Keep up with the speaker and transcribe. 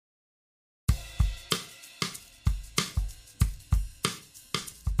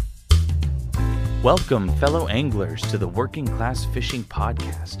Welcome, fellow anglers, to the Working Class Fishing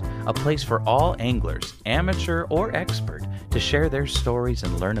Podcast, a place for all anglers, amateur or expert, to share their stories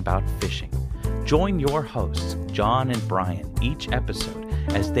and learn about fishing. Join your hosts, John and Brian, each episode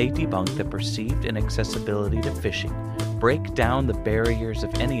as they debunk the perceived inaccessibility to fishing, break down the barriers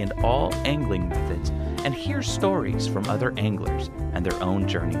of any and all angling methods, and hear stories from other anglers and their own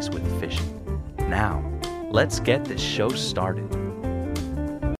journeys with fishing. Now, let's get this show started.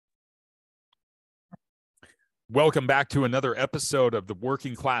 Welcome back to another episode of the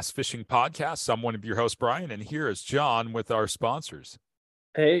Working Class Fishing Podcast. I'm one of your hosts, Brian, and here is John with our sponsors.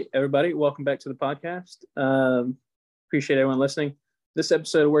 Hey, everybody. Welcome back to the podcast. Appreciate everyone listening. This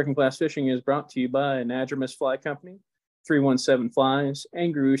episode of Working Class Fishing is brought to you by Anadromous Fly Company, 317 Flies,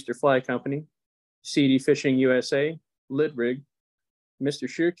 Angry Rooster Fly Company, CD Fishing USA, Lid Rig, Mr.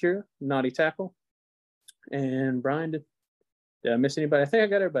 Shear Cure, Naughty Tackle, and Brian, did I miss anybody? I think I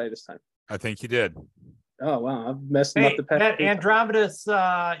got everybody this time. I think you did. Oh, wow. I've messed up the past. That Andromedus,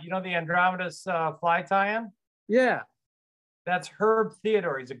 the Andromedus fly tie-in? Yeah. That's Herb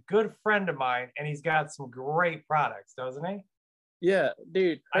Theodore. He's a good friend of mine, and he's got some great products, doesn't he? Yeah,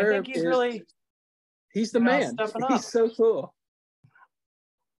 dude. I think he's the man. Stepping up. He's so cool.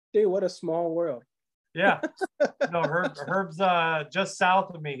 Dude, what a small world. Yeah. No, Herb's just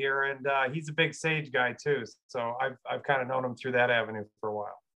south of me here, and he's a big sage guy too. So I've kind of known him through that avenue for a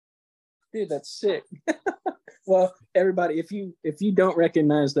while. Dude, that's sick. Well, everybody, if you don't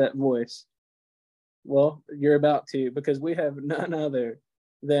recognize that voice, well, you're about to, because we have none other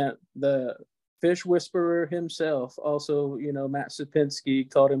than the fish whisperer himself. Also, Matt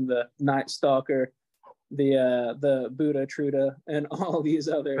Sapinski called him the Night Stalker, the Buddha Truda, and all these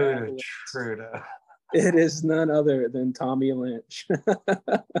other Buddha Truda. It is none other than Tommy Lynch.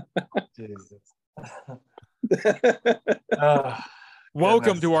 Jesus.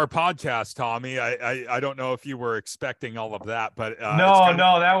 Welcome to our podcast, Tommy. I don't know if you were expecting all of that, but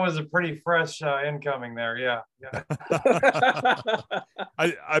no, that was a pretty fresh incoming there. Yeah.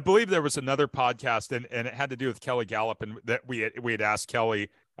 I believe there was another podcast, and it had to do with Kelly Gallup, and that we had asked Kelly.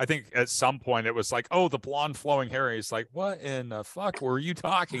 I think at some point it was like, "Oh, the blonde flowing hair." He's like, "What in the fuck were you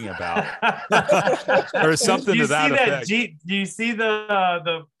talking about?" Or something to that effect. Do you see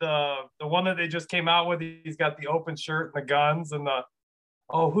the one that they just came out with? He's got the open shirt and the guns and the.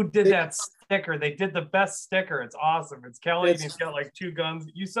 Oh, who did that sticker? They did the best sticker. It's awesome. It's Kelly, and he's got like two guns.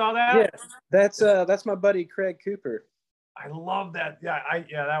 You saw that? Yeah, that's my buddy Craig Cooper. I love that. Yeah,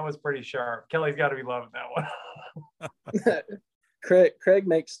 that was pretty sharp. Kelly's got to be loving that one. Craig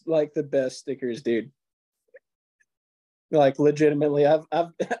makes like the best stickers, dude. Like legitimately, I've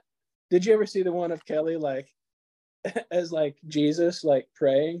did you ever see the one of Kelly like as like Jesus like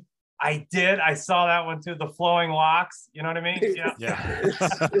praying? I did. I saw that one too. The flowing locks. You know what I mean? Yeah.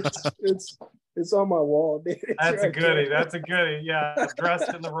 It's on my wall, dude. That's a goodie. That's a goodie. Yeah,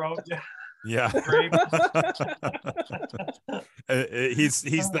 dressed in the robe. Yeah. Yeah. He's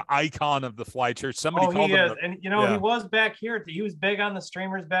the icon of the fly church. Somebody called him. And he was back here. He was big on the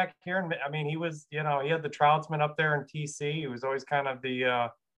streamers back here. And I mean, he was, he had the Troutsman up there in TC. He was always kind of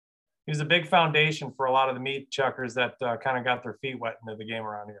he was a big foundation for a lot of the meat chuckers that kind of got their feet wet into the game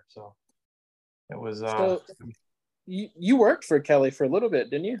around here. So it was. So you worked for Kelly for a little bit,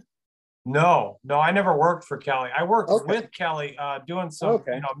 didn't you? No, I never worked for Kelly. I worked with Kelly doing some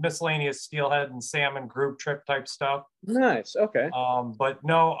miscellaneous steelhead and salmon group trip type stuff. Nice. Okay. But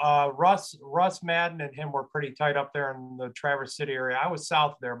no, Russ Madden and him were pretty tight up there in the Traverse City area. I was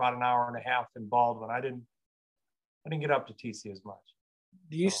south there about an hour and a half in Baldwin. I didn't get up to TC as much.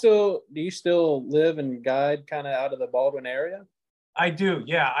 Do you still live and guide kind of out of the Baldwin area? I do.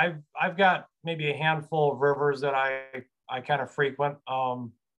 Yeah. I've got maybe a handful of rivers that I kind of frequent.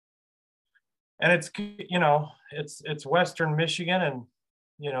 And it's Western Michigan, and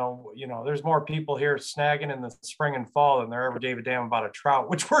there's more people here snagging in the spring and fall than there ever gave a damn about a trout,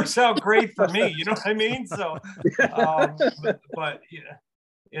 which works out great for me. You know what I mean? So, but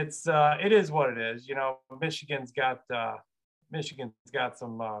it is what it is. Michigan's got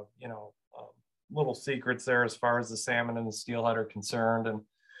some little secrets there as far as the salmon and the steelhead are concerned, and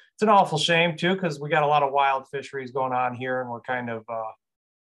it's an awful shame too, because we got a lot of wild fisheries going on here, and we're kind of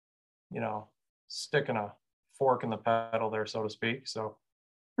sticking a fork in the pedal there, so to speak. So,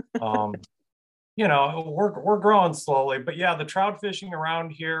 we're growing slowly, but yeah, the trout fishing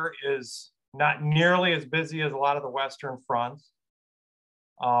around here is not nearly as busy as a lot of the Western fronts.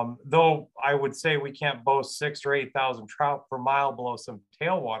 Though I would say we can't boast 6,000 or 8,000 trout per mile below some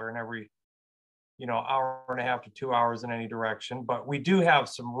tailwater in every, hour and a half to 2 hours in any direction. But we do have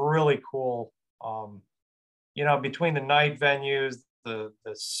some really cool, between the night venues,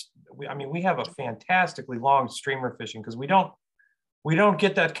 we have a fantastically long streamer fishing because we don't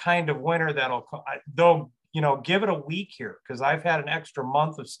get that kind of winter though, give it a week here because I've had an extra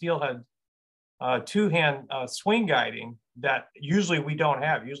month of steelhead two-hand swing guiding that usually we don't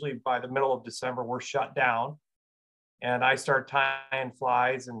have. Usually by the middle of December, we're shut down. And I start tying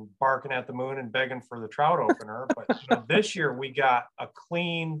flies and barking at the moon and begging for the trout opener. But this year we got a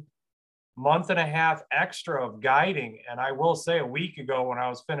clean month and a half extra of guiding. And I will say a week ago when I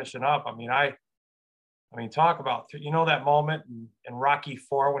was finishing up, talk about, that moment in Rocky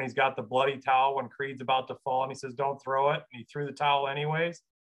IV when he's got the bloody towel when Creed's about to fall and he says, don't throw it. And he threw the towel anyways.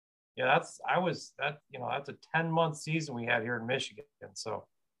 Yeah, that's a 10-month season we had here in Michigan. So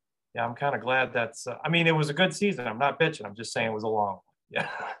yeah, I'm kind of glad that's, it was a good season. I'm not bitching. I'm just saying it was a long one. Yeah.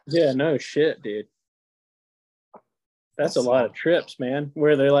 Yeah, no shit, dude. That's a lot of trips, man.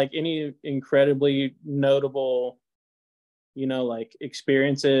 Were there like any incredibly notable, like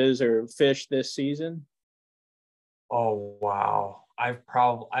experiences or fish this season? Oh, wow. I've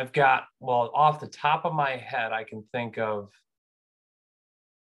got, off the top of my head, I can think of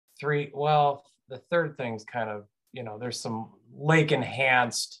three. Well, the third thing's kind of, there's some lake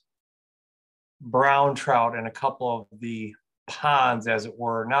enhanced brown trout in a couple of the ponds, as it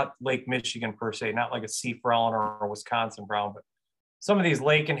were, not Lake Michigan per se, not like a Sea Frelon or a Wisconsin brown, but some of these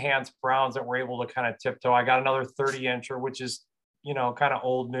lake enhanced browns that were able to kind of tiptoe. I got another 30-incher, which is, kind of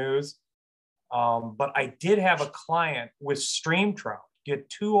old news. But I did have a client with stream trout get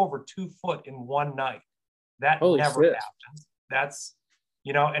 2 over 2 foot in one night. That Holy never shit. happens. That's,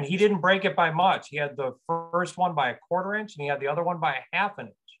 and he didn't break it by much. He had the first one by a 1/4 inch and he had the other one by a 1/2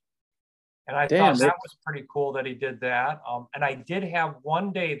 inch. And I thought that was pretty cool that he did that. And I did have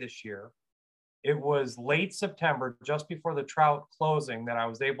one day this year. It was late September, just before the trout closing, that I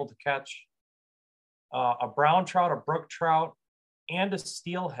was able to catch a brown trout, a brook trout, and a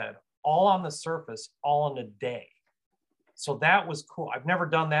steelhead all on the surface, all in a day. So that was cool. I've never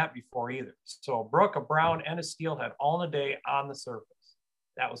done that before either. So a brook, a brown, and a steelhead all in a day on the surface.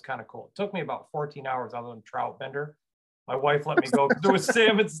 That was kind of cool. It took me about 14 hours other than trout bender. My wife let me go because it was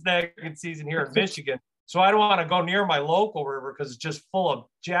salmon snagging season here in Michigan. So I don't want to go near my local river because it's just full of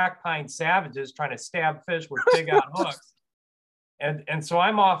jack pine savages trying to stab fish with big out hooks. And so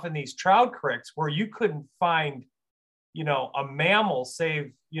I'm off in these trout creeks where you couldn't find, a mammal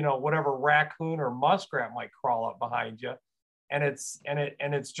save, whatever raccoon or muskrat might crawl up behind you. And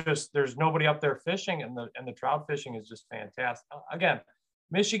it's just, there's nobody up there fishing, and the trout fishing is just fantastic. Again,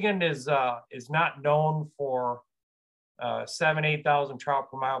 Michigan is not known for 7,000-8,000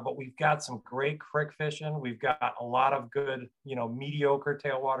 trout per mile, but we've got some great creek fishing. We've got a lot of good, mediocre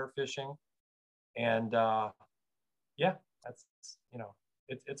tailwater fishing, and that's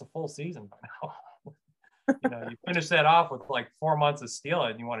it's a full season by now. You finish that off with like 4 months of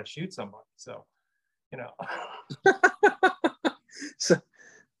steelhead, and you want to shoot somebody. So,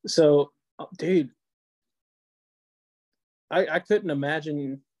 so, dude, I couldn't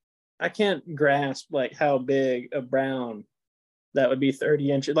imagine. I can't grasp like how big a brown that would be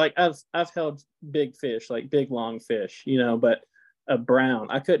 30 inches. Like I've held big fish, like big long fish, but a brown,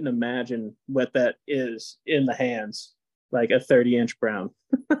 I couldn't imagine what that is in the hands, like a 30-inch brown.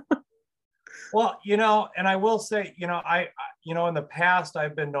 Well, and I will say, I in the past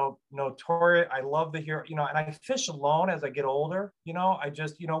I've been notorious. I love to hear, and I fish alone as I get older. I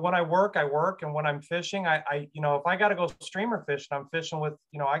just, when I work, and when I'm fishing, I if I got to go streamer fishing, I'm fishing with,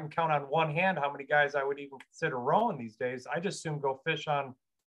 I can count on one hand how many guys I would even consider rowing these days. I just assume go fish on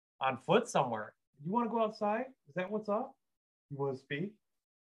foot somewhere. You want to go outside? Is that what's up? You want to speak?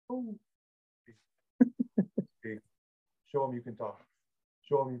 Oh. Speak. Show them you can talk.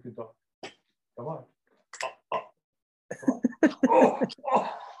 Show them you can talk. Come on.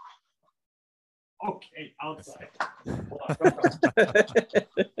 Okay, outside.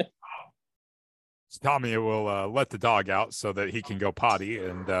 Tommy will let the dog out so that he can go potty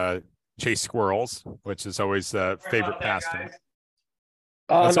and chase squirrels, which is always a favorite pastime.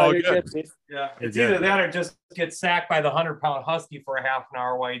 That's all good. Yeah, it's either that or just get sacked by the 100-pound husky for a half an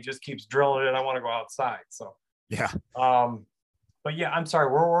hour while he just keeps drilling it. I want to go outside. So yeah. But yeah, I'm sorry.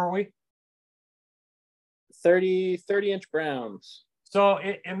 Where were we? 30-inch browns. So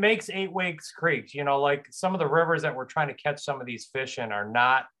it makes 8 Wakes creeks. Like some of the rivers that we're trying to catch some of these fish in are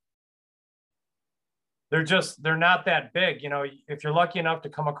not. They're not that big. If you're lucky enough to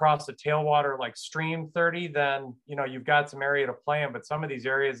come across a tailwater like Stream 30, then, you've got some area to play in. But some of these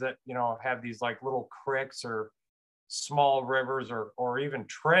areas that, have these like little creeks or small rivers or even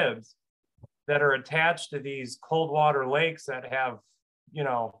tribs that are attached to these cold water lakes that have,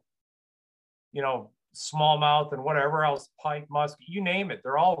 smallmouth and whatever else, pike, muskie, you name it.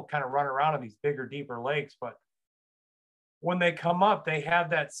 They're all kind of running around in these bigger, deeper lakes. But when they come up, they have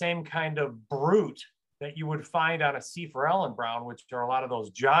that same kind of brute that you would find on a C4L brown, which are a lot of those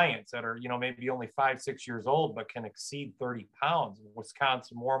giants that are, you know, maybe only 5-6 years old, but can exceed 30 pounds. In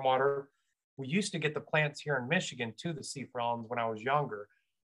Wisconsin, warm water. We used to get the plants here in Michigan to the C4Ls when I was younger.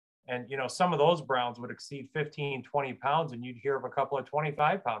 And, you know, some of those browns would exceed 15, 20 pounds, and you'd hear of a couple of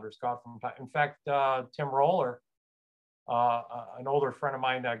 25 pounders caught from time. In fact, Tim Roller, an older friend of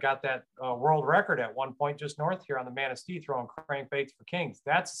mine, got that world record at one point just north here on the Manistee throwing crankbaits for kings.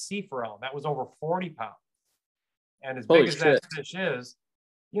 That's a C4L. That was over 40 pounds. And as big as that fish is,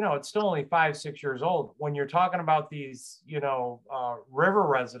 you know, it's still only 5-6 years old. When you're talking about these, you know, river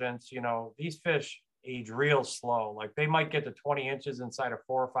residents, you know, these fish age real slow. Like they might get to 20 inches inside of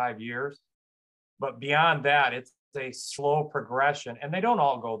 4 or 5 years. But beyond that, it's a slow progression. And they don't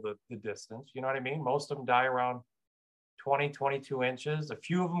all go the distance. You know what I mean? Most of them die around 20, 22 inches. A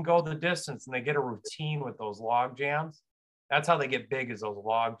few of them go the distance and they get a routine with those log jams. That's how they get big, is those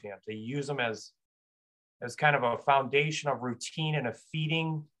log jams. They use them as kind of a foundation of routine and a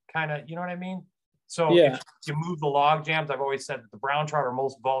feeding kind of, you know what I mean? So if you move the log jams, I've always said that the brown trout are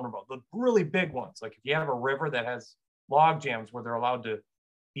most vulnerable. The really big ones, like if you have a river that has log jams where they're allowed to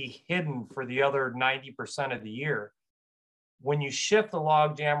be hidden for the other 90% of the year, when you shift the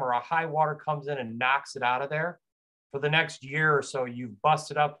log jam or a high water comes in and knocks it out of there, for the next year or so, you've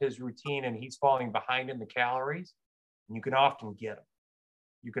busted up his routine and he's falling behind in the calories. And you can often get him.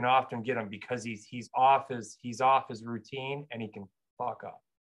 You can often get him because he's off his routine and he can fuck up.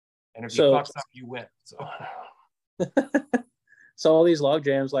 And if he fucks up, you win. So, so all these log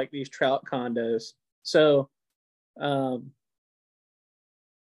jams, like these trout condos. So,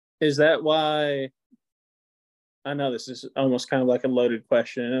 is that why? I know this is almost kind of like a loaded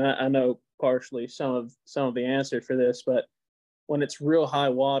question, and I know partially some of the answer for this, but when it's real high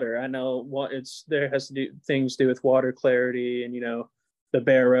water, I know there has to do things to do with water clarity and, you know, the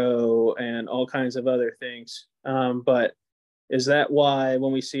barrow and all kinds of other things. But is that why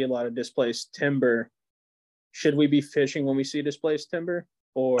when we see a lot of displaced timber, should we be fishing when we see displaced timber?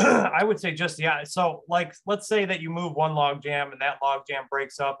 Or I would say just, yeah. So like, let's say that you move one log jam and that log jam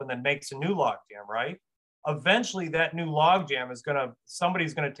breaks up and then makes a new log jam, right? Eventually that new log jam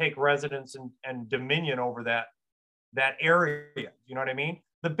somebody's going to take residence and dominion over that area. You know what I mean?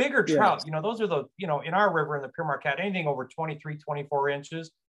 The bigger trout, you know, those are the, you know, in our river in the Pure Marquette, anything over 23, 24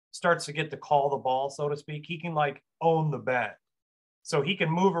 inches starts to get to call the ball, so to speak. He can like own the bed. So he can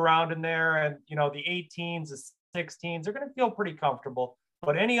move around in there, and, you know, the 18s, the 16s, they're going to feel pretty comfortable.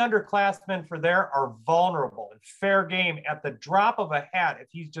 But any underclassmen for there are vulnerable and fair game at the drop of a hat if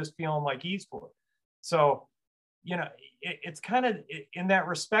he's just feeling like Eastwood. So, you know, it's kind of in that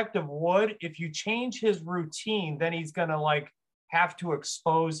respect of Wood. If you change his routine, then he's going to like have to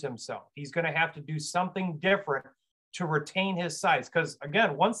expose himself. He's going to have to do something different to retain his size. Because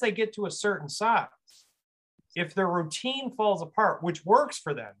again, once they get to a certain size, if their routine falls apart, which works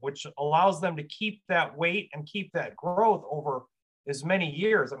for them, which allows them to keep that weight and keep that growth over as many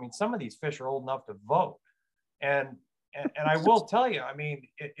years. I mean, some of these fish are old enough to vote. And I will tell you, I mean,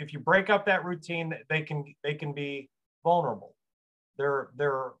 if you break up that routine, they can be vulnerable. They're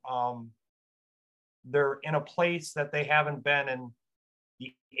in a place that they haven't been in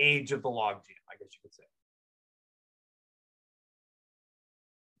the age of the log jam, I guess you could say.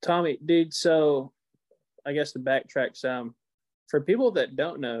 Tommy, dude, so I guess to backtrack some, for people that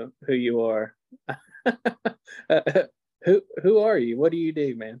don't know who you are, who are you? What do you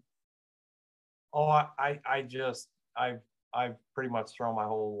do, man? Oh, I've pretty much thrown my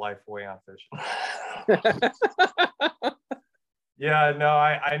whole life away on fishing. Yeah, no,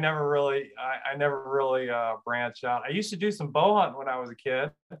 I never really branched out. I used to do some bow hunting when I was a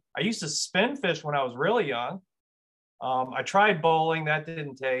kid. I used to spin fish when I was really young. I tried bowling, that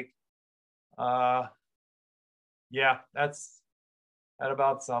didn't take. Yeah, that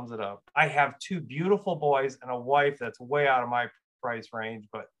about sums it up. I have 2 beautiful boys and a wife that's way out of my price range,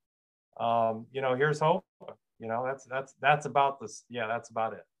 but you know, here's hope. You know, that's about this. Yeah, that's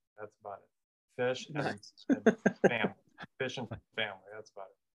about it. That's about it. Fish and family. Fish and family. That's about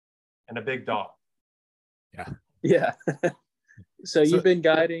it. And a big dog. Yeah. Yeah. So you've been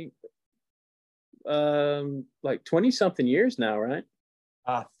guiding like 20 something years now, right?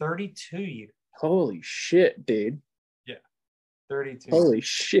 32 years. Holy shit, dude. Yeah. 32. Holy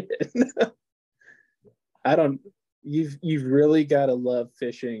shit. You've really got to love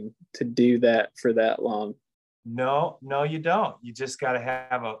fishing to do that for that long. No, you don't. You just got to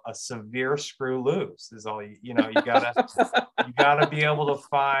have a severe screw loose is all you know, you gotta be able to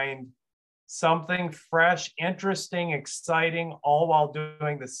find something fresh, interesting, exciting, all while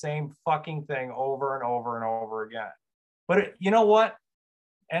doing the same fucking thing over and over and over again. But you know what?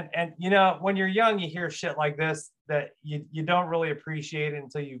 And you know, when you're young, you hear shit like this that you don't really appreciate it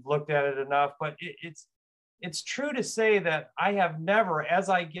until you've looked at it enough. But it's true to say that I have never, as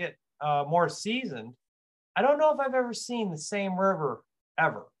I get more seasoned, I don't know if I've ever seen the same river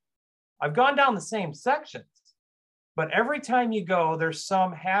ever. I've gone down the same sections, but every time you go, there's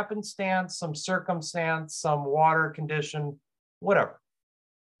some happenstance, some circumstance, some water condition, whatever.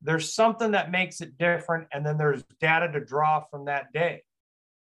 There's something that makes it different, and then there's data to draw from that day.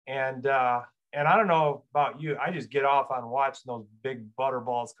 And I don't know about you, I just get off on watching those big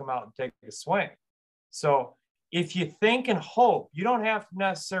butterballs come out and take a swing. So if you think and hope, you don't have to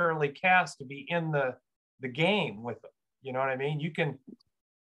necessarily cast to be in the game with them. You know what I mean? You can,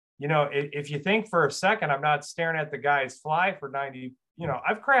 you know, if you think for a second, I'm not staring at the guy's fly for 90, you know,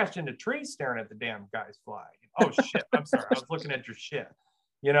 I've crashed into trees staring at the damn guy's fly. Oh shit, I'm sorry, I was looking at your shit.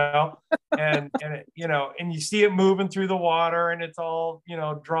 You know, and it, you know, and you see it moving through the water, and it's all, you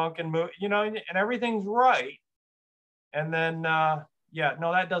know, drunk and you know, and everything's right. And then, yeah,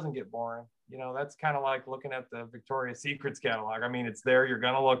 no, that doesn't get boring. You know, that's kind of like looking at the Victoria's Secrets catalog. I mean, it's there, you're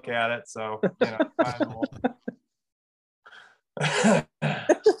gonna look at it, so you know.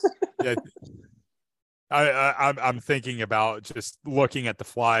 Yeah, I'm thinking about just looking at the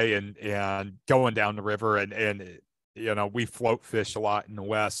fly and going down the river and you know, we float fish a lot in the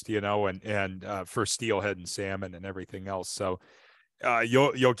West, you know, and for steelhead and salmon and everything else. So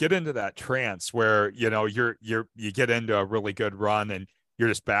you'll get into that trance where, you know, you get into a really good run and you're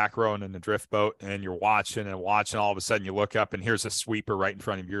just back rowing in the drift boat and you're watching and watching. All of a sudden you look up and here's a sweeper right in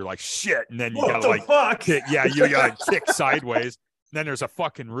front of you. You're like, shit. And then you gotta like, kick, yeah, you gotta kick sideways. And then there's a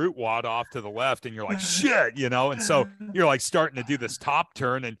fucking root wad off to the left and you're like, shit, you know? And so you're like starting to do this top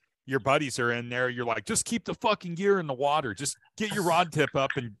turn and your buddies are in there. You're like, just keep the fucking gear in the water. Just get your rod tip up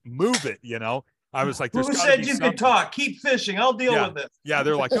and move it, you know? I was like, who said you could talk? Keep fishing. I'll deal with it. Yeah,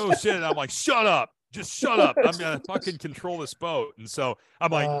 they're like, oh shit. And I'm like, shut up. Just shut up. I'm gonna fucking control this boat. And so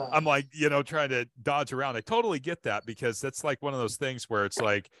I'm like, you know, trying to dodge around. I totally get that because that's like one of those things where it's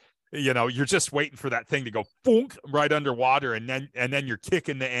like, you know, you're just waiting for that thing to go boonk right underwater, and then you're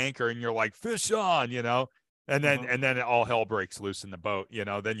kicking the anchor and you're like, fish on, you know. And then all hell breaks loose in the boat, you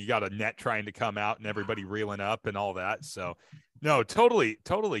know. Then you got a net trying to come out and everybody reeling up and all that. So no, totally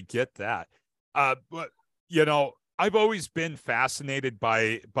get that. But you know, I've always been fascinated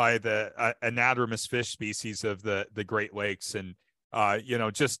by the anadromous fish species of the Great Lakes, and you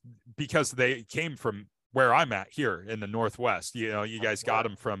know, just because they came from where I'm at here in the Northwest. You know, you guys got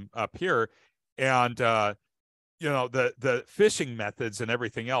them from up here, and you know, the fishing methods and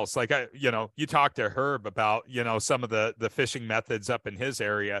everything else. Like you know, you talked to Herb about, you know, some of the fishing methods up in his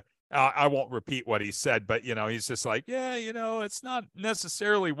area. I won't repeat what he said, but you know, he's just like, yeah, you know, it's not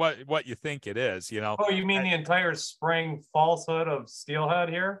necessarily what you think it is, you know. Oh, you mean the entire spring falsehood of steelhead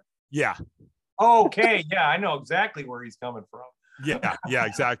here? Yeah. Okay. Yeah, I know exactly where he's coming from. Yeah,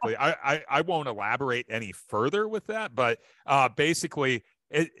 exactly. I won't elaborate any further with that, but basically,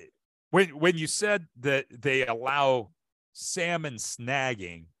 when you said that they allow salmon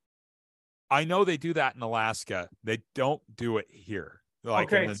snagging, I know they do that in Alaska. They don't do it here.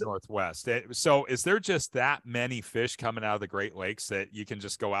 Like in the Northwest. So is there just that many fish coming out of the Great Lakes that you can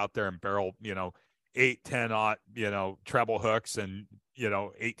just go out there and barrel, you know, 8-10 you know, treble hooks and, you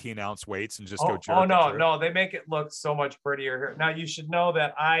know, 18-ounce weights and just go jerk? Oh no, they make it look so much prettier here. Now you should know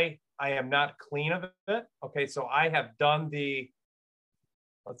that I am not clean of it. Okay, so I have done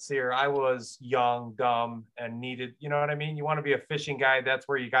let's see here. I was young, dumb, and needed, you know what I mean? You want to be a fishing guy, that's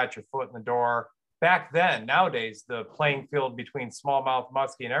where you got your foot in the door. Back then, nowadays, the playing field between smallmouth,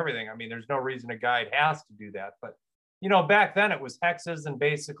 muskie, and everything, I mean, there's no reason a guide has to do that. But, you know, back then it was hexes and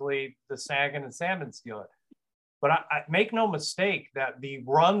basically the sagging and salmon steelhead. But I make no mistake that the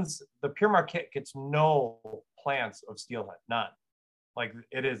Pure Marquette gets no plants of steelhead, none. Like,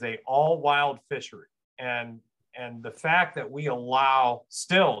 it is a all wild fishery. And the fact that we allow,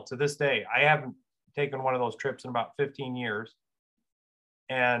 still to this day, I haven't taken one of those trips in about 15 years.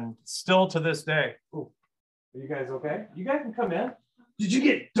 And still to this day, ooh, are you guys okay? You guys can come in. Did you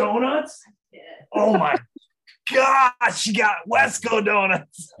get donuts? Yeah. Oh my gosh, you got Wesco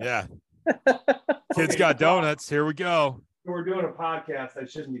donuts. Yeah. Kids got donuts. Here we go. We're doing a podcast. I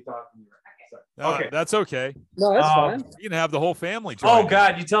shouldn't be talking to you. Okay. That's okay. No, that's fine. You can have the whole family join. Oh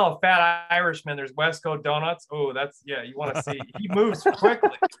God, you tell a fat Irishman there's Wesco donuts. Oh, that's, yeah, you want to see. He moves quickly.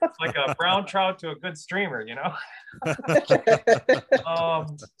 It's like a brown trout to a good streamer, you know.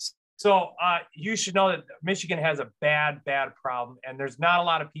 So you should know that Michigan has a bad problem, and there's not a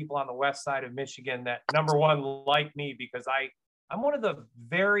lot of people on the west side of Michigan that, number one, like me, because I'm one of the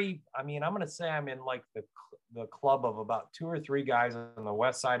I'm going to say I'm in like the club of about 2 or 3 guys on the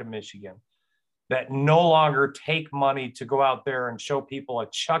west side of Michigan that no longer take money to go out there and show people a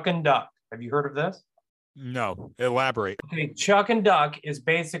chuck and duck. Have you heard of this? No, elaborate. Okay, chuck and duck is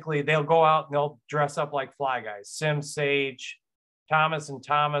basically they'll go out and they'll dress up like fly guys, Sim Sage, Thomas and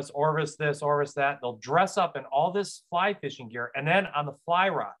Thomas, Orvis this, Orvis that. They'll dress up in all this fly fishing gear, and then on the fly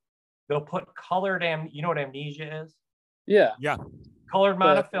rod, they'll put colored you know what amnesia is? Yeah. Yeah. Colored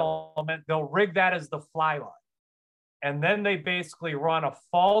monofilament. They'll rig that as the fly line. And then they basically run a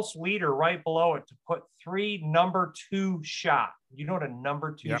false leader right below it to put 3 number 2 shot. You know what a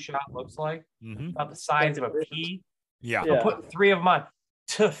number 2 shot looks like? Mm-hmm. About the size of a pea. Yeah. They'll put 3 of them on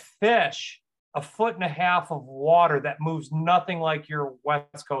to fish 1.5 feet of water that moves nothing like your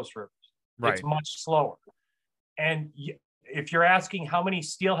West Coast rivers. Right. It's much slower. And if you're asking how many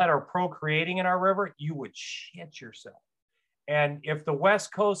steelhead are procreating in our river, you would shit yourself. And if the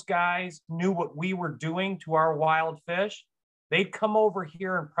West Coast guys knew what we were doing to our wild fish, they'd come over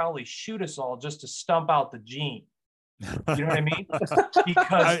here and probably shoot us all just to stump out the gene. You know what I mean?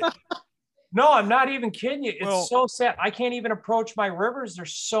 Because no, I'm not even kidding you. It's so sad. I can't even approach my rivers.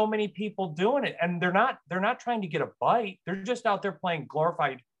 There's so many people doing it, and they're not trying to get a bite. They're just out there playing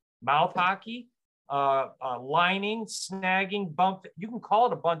glorified mouth hockey, lining, snagging, bump. You can call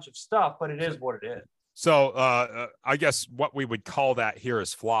it a bunch of stuff, but it is what it is. So I guess what we would call that here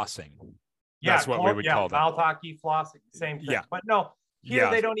is flossing. Yeah, that's what we would call that. Mouth hockey, flossing, same thing. Yeah. But no,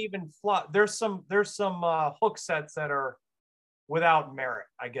 here they don't even floss. There's some hook sets that are without merit,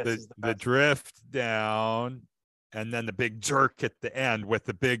 I guess. The drift down, and then the big jerk at the end with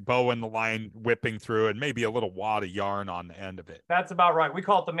the big bow and the line whipping through, and maybe a little wad of yarn on the end of it. That's about right. We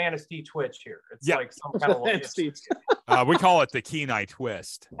call it the Manistee twitch here. It's like some kind of we call it the Kenai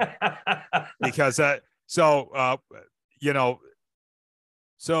twist because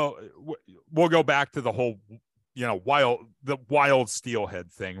we'll go back to the whole wild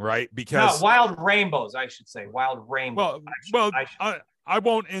steelhead thing, right? Because wild rainbows, I should say, wild rainbows. I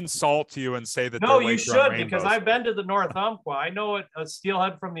won't insult you and say that. No, you should, because I've been to the North Umpqua. I know what a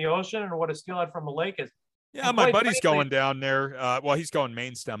steelhead from the ocean and what a steelhead from the lake is. Yeah, my buddy's going down there. He's going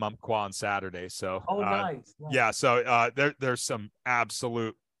main stem Umpqua on Saturday. So, nice. Yeah, so there's some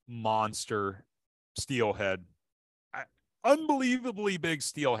absolute monster steelhead, unbelievably big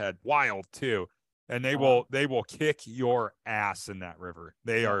steelhead, wild too, and they will kick your ass in that river.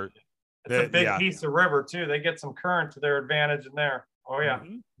 They are. It's a big piece of river too. They get some current to their advantage in there. Oh yeah.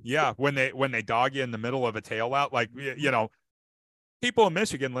 Mm-hmm. Yeah. When they dog you in the middle of a tail out, like, people in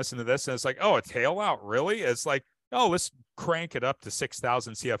Michigan listen to this and it's like, oh, a tail out, really? It's like, oh, let's crank it up to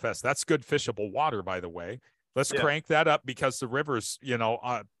 6,000 CFS. That's good fishable water, by the way. Let's crank that up because the river's,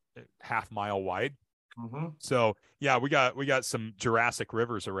 half mile wide. Mm-hmm. So yeah, we got some Jurassic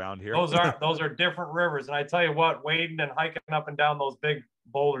rivers around here. Those are different rivers. And I tell you what, wading and hiking up and down those big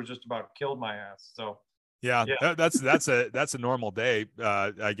boulders just about killed my ass. So yeah. that's a normal day,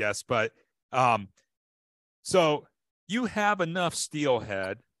 I guess. But so you have enough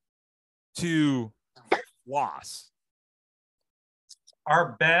steelhead to floss.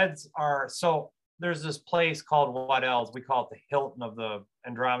 Our beds are, so there's this place called Waddell's. We call it the Hilton of the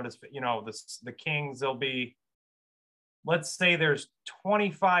Andromedas. The Kings. There'll be, let's say there's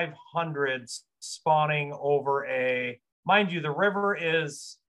 2,500 spawning over mind you, the river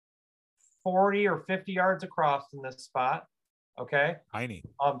is 40 or 50 yards across in this spot. Okay. Tiny.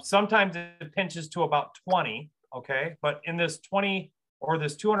 Sometimes it pinches to about 20. Okay. But in this 20 or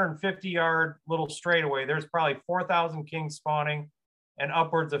this 250 yard little straightaway, there's probably 4,000 kings spawning and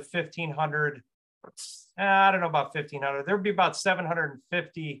upwards of 1,500. I don't know about 1,500. There'd be about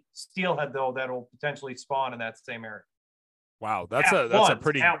 750 steelhead though that will potentially spawn in that same area. Wow, that's a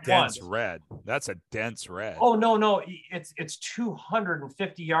pretty dense red. That's a dense red. Oh no, it's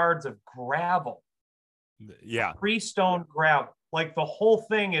 250 yards of gravel. Yeah, freestone gravel. Like the whole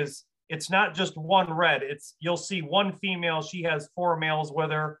thing is, it's not just one red. You'll see one female. She has 4 males with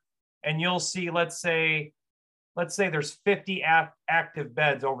her, and you'll see, let's say there's 50 active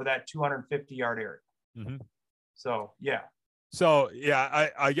beds over that 250 yard area. Mm-hmm. So yeah.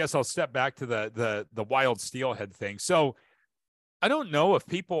 I guess I'll step back to the wild steelhead thing. So I don't know if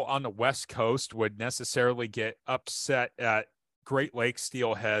people on the West Coast would necessarily get upset at Great Lakes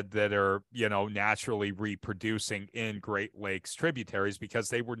steelhead that are, naturally reproducing in Great Lakes tributaries, because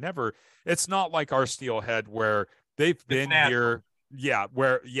they were never, it's not like our steelhead where they've been here. Yeah.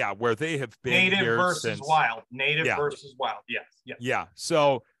 Where they have been native here versus since wild, native versus wild. Yes. Yeah.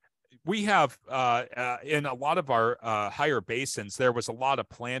 So we have in a lot of our higher basins, there was a lot of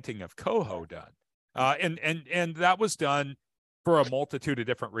planting of coho done. And that was done for a multitude of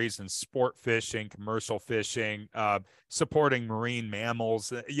different reasons: sport fishing, commercial fishing, supporting marine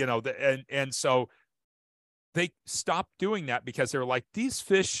mammals, and so they stopped doing that because they were like, these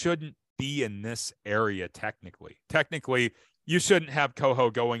fish shouldn't be in this area. Technically, you shouldn't have coho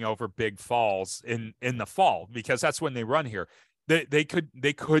going over big falls in the fall, because that's when they run here. They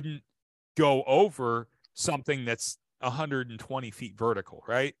couldn't go over something that's 120 feet vertical,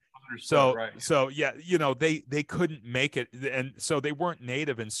 right? So right. So yeah, they couldn't make it, and so they weren't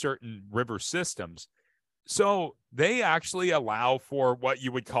native in certain river systems. So they actually allow for what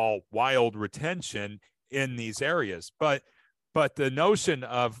you would call wild retention in these areas. But the notion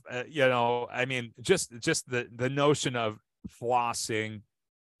of just the notion of flossing,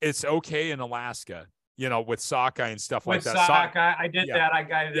 it's okay in Alaska, with sockeye and stuff like that. Sockeye, I did that. I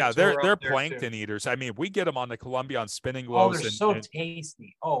guided. Yeah, they're plankton eaters. I mean, we get them on the Columbia on spinning glows. Oh, they're so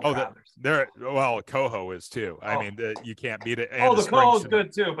tasty. Oh, God, they're well, coho is too. I mean, you can't beat it. And the coho is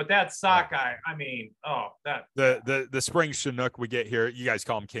good too, but that sockeye, I mean, the spring Chinook we get here. You guys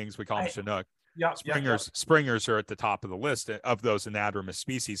call them kings. We call them Chinook. Yeah, Springers are at the top of the list of those anadromous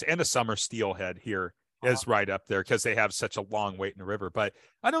species, and a summer steelhead here is right up there because they have such a long wait in the river. But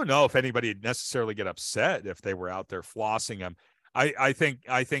I don't know if anybody would necessarily get upset if they were out there flossing them. I think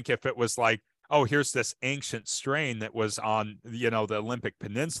if it was like, oh, here's this ancient strain that was on, the Olympic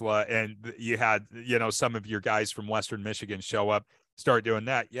Peninsula, and you had, some of your guys from Western Michigan show up, start doing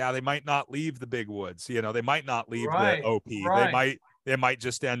that. Yeah, they might not leave the big woods. They might not leave the OP. Right. They might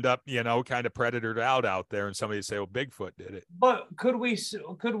just end up, kind of predatored out there, and somebody say, "Well, Bigfoot did it." But could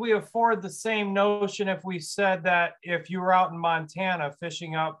we afford the same notion if we said that if you were out in Montana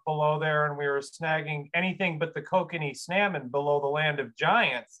fishing up below there and we were snagging anything but the kokanee salmon below the land of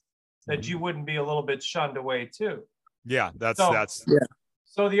giants, that you wouldn't be a little bit shunned away too? Yeah, that's.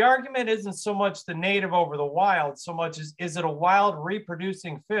 So the argument isn't so much the native over the wild, so much as is it a wild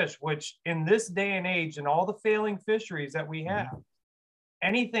reproducing fish, which in this day and age and all the failing fisheries that we have,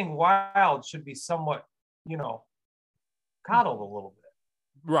 anything wild should be somewhat, coddled a little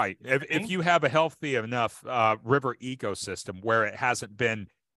bit. Right. If you have a healthy enough river ecosystem where it hasn't been,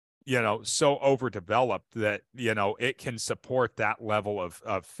 so overdeveloped that, it can support that level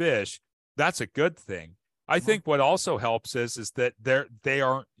of fish, that's a good thing. I think what also helps is that they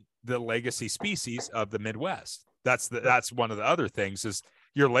aren't the legacy species of the Midwest. That's one of the other things is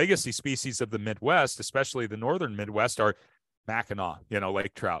your legacy species of the Midwest, especially the northern Midwest, are Mackinac,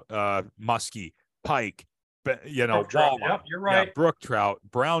 lake trout, muskie, pike, walleye. Yep, you're right. Yeah, brook trout,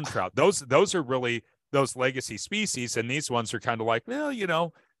 brown trout. Those are really those legacy species, and these ones are kind of like,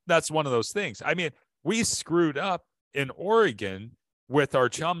 well, that's one of those things. I mean, we screwed up in Oregon with our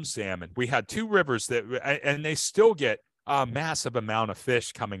chum salmon. We had two rivers and they still get a massive amount of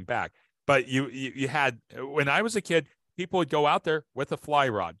fish coming back. But you had, when I was a kid, people would go out there with a fly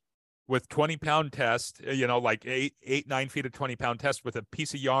rod, with 20-pound test, like 9 feet of 20-pound test with a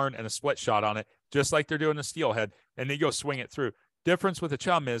piece of yarn and a split shot on it, just like they're doing a steelhead, and they go swing it through. Difference with a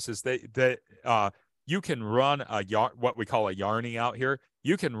chum is that you can run what we call a yarny out here.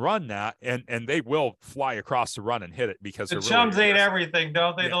 You can run that, and they will fly across the run and hit it because the chums ate everything,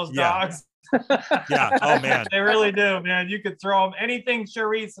 don't they? Those dogs. Yeah. Oh man, they really do, man. You could throw them. Anything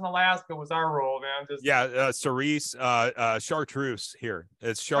cerise in Alaska was our rule, man. Cerise, chartreuse here.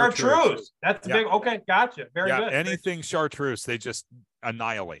 It's chartreuse. That's big. Okay, gotcha. Very good. Anything chartreuse, they just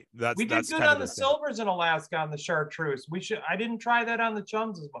annihilate. We did good on the silvers in Alaska on the chartreuse. I didn't try that on the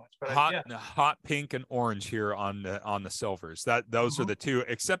chums as much, but hot pink and orange here on the silvers. Those are the two,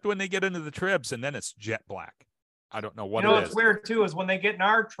 except when they get into the tribs, and then it's jet black. I don't know what it is. What's weird too is when they get in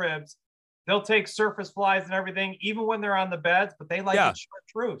our tribs, they'll take surface flies and everything, even when they're on the beds, but they like the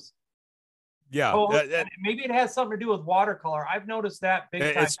chartreuse. Yeah. Maybe it has something to do with watercolor. I've noticed that big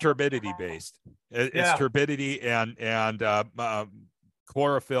time. It's turbidity based. It's turbidity and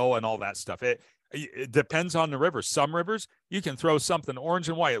chlorophyll and all that stuff. It depends on the river. Some rivers, you can throw something orange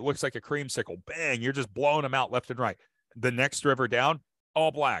and white. It looks like a creamsicle. Bang, you're just blowing them out left and right. The next river down,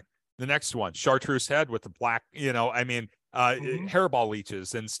 all black. The next one, chartreuse head with the black, hairball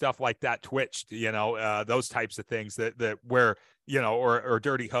leeches and stuff like that twitched, those types of things that where, or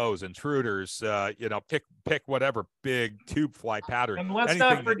dirty hose, intruders, pick whatever big tube fly pattern. And let's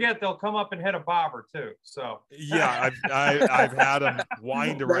not forget they'll come up and hit a bobber too. So yeah, I've had them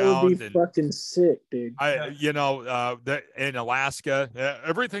wind around. That would be fucking sick, dude. In Alaska,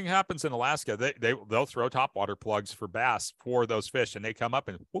 everything happens in Alaska. They'll throw topwater plugs for bass for those fish, and they come up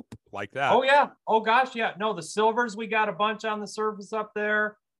and whoop like that. Oh yeah. Oh gosh, yeah. No, the silvers, we got a bunch on the surface up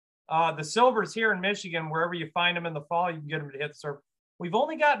there. The silvers here in Michigan, wherever you find them in the fall, you can get them to hit the surface. We've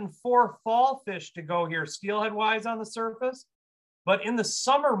only gotten 4 fall fish to go here, steelhead wise on the surface. But in the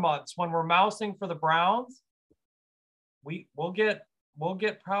summer months when we're mousing for the browns, we'll get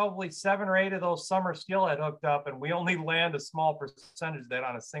probably 7 or 8 of those summer steelhead hooked up, and we only land a small percentage of that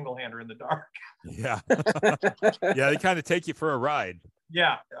on a single hander in the dark. Yeah. Yeah, they kind of take you for a ride.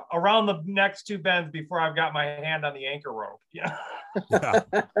 Yeah, around the next 2 bends before I've got my hand on the anchor rope. Yeah. Yeah.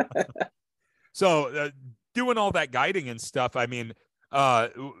 So doing all that guiding and stuff, I mean,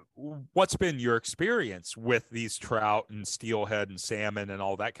 what's been your experience with these trout and steelhead and salmon and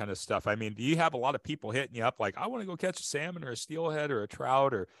all that kind of stuff? I mean, do you have a lot of people hitting you up like, I want to go catch a salmon or a steelhead or a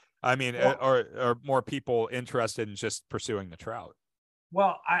trout, or I mean, Well, or more people interested in just pursuing the trout?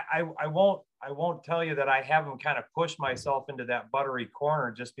 Well, I won't tell you that I haven't kind of pushed myself into that buttery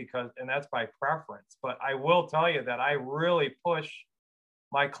corner just because, and that's by preference. But I will tell you that I really push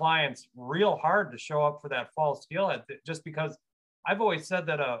my clients real hard to show up for that fall steelhead, just because I've always said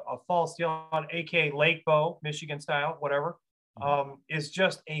that a fall steelhead, aka lake bow, Michigan style, whatever, is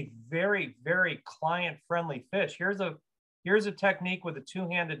just a very, very client-friendly fish. Here's a technique with a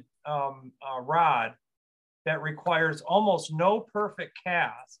 2-handed rod that requires almost no perfect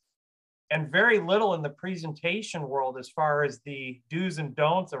cast and very little in the presentation world as far as the do's and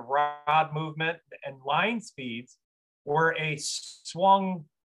don'ts of rod movement and line speeds, where a swung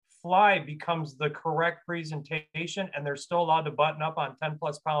fly becomes the correct presentation, and they're still allowed to button up on 10+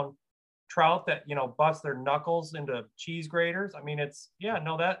 pound trout that, you know, bust their knuckles into cheese graters. I mean, it's, yeah,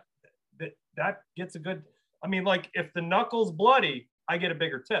 no, that gets a good, I mean, like if the knuckle's bloody, I get a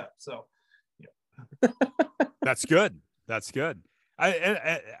bigger tip. So yeah. That's good. That's good.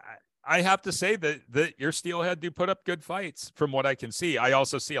 I have to say that your steelhead do put up good fights from what I can see. I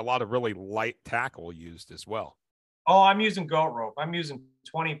also see a lot of really light tackle used as well. Oh, I'm using goat rope. I'm using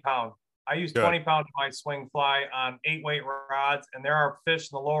 20 pound. I use Good. 20 pound of my swing fly on 8-weight rods. And there are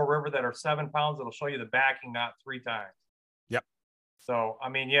fish in the lower river that are 7 pounds. That'll show you the backing knot 3 times. Yep. So, I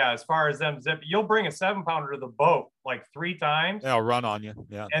mean, yeah, as far as them zip, you'll bring a 7-pounder to the boat like 3 times. They'll run on you.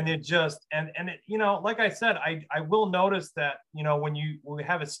 Yeah. And it just, and it, you know, like I said, I will notice that, you know, when we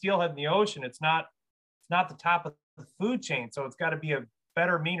have a steelhead in the ocean, it's not the top of the food chain. So it's got to be a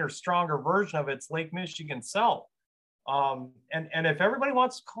better, meaner, stronger version of its Lake Michigan self. And if everybody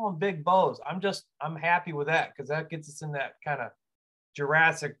wants to call them big bows, I'm happy with that, because that gets us in that kind of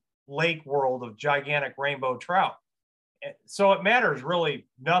Jurassic Lake world of gigantic rainbow trout. So it matters really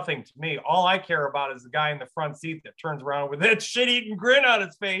nothing to me. All I care about is the guy in the front seat that turns around with that shit-eating grin on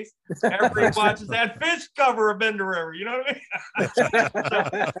his face after he watches that fish cover a Bender River. You know what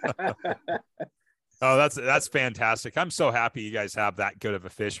I mean? Oh, that's fantastic. I'm so happy you guys have that good of a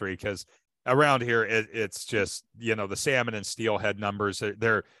fishery, because around here it's just, you know, the salmon and steelhead numbers,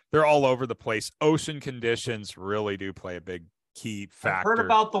 they're all over the place. Ocean conditions really do play a big key factor. I've heard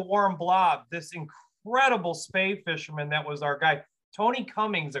about the warm blob, this incredible spay fisherman that was our guy. Tony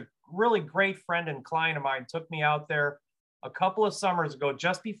Cummings, a really great friend and client of mine, took me out there a couple of summers ago,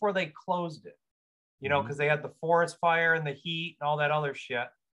 just before they closed it, you know, because they had the forest fire and the heat and all that other shit.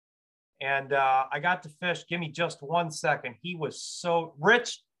 And I got to fish. Give me just 1 second. He was so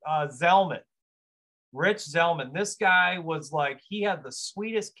Rich Zellman. This guy was like, he had the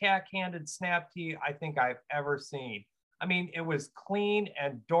sweetest cack-handed snap tee I think I've ever seen. I mean, it was clean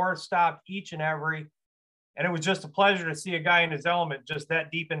and door stopped each and every. And it was just a pleasure to see a guy in his element just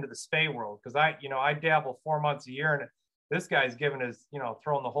that deep into the spay world. Because I dabble 4 months a year, and this guy's giving his, you know,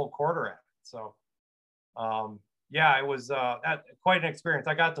 throwing the whole quarter at it. So, yeah, it was quite an experience.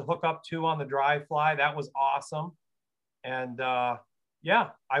 I got to hook up 2 on the dry fly. That was awesome. And yeah,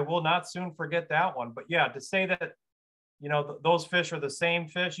 I will not soon forget that one. But yeah, to say that, you know, those fish are the same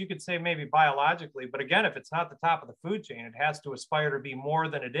fish, you could say maybe biologically, but again, if it's not the top of the food chain, it has to aspire to be more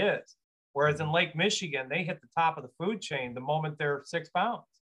than it is. Whereas in Lake Michigan, they hit the top of the food chain the moment they're 6 pounds,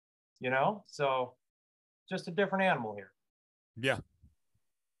 you know? So just a different animal here. Yeah.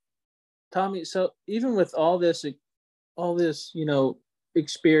 Tommy, so even with all this, you know,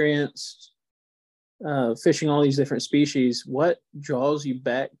 experience fishing all these different species, what draws you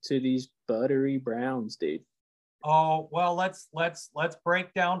back to these buttery browns, dude? Oh, well, let's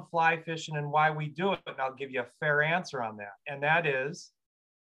break down fly fishing and why we do it, and I'll give you a fair answer on that. And that is,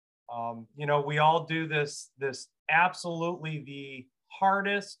 you know, we all do this absolutely the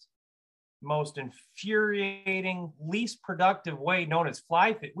hardest, most infuriating, least productive way known as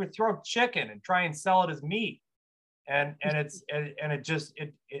fly fish. We throw chicken and try and sell it as meat, and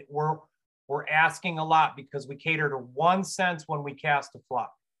we're asking a lot because we cater to one sense when we cast a fly.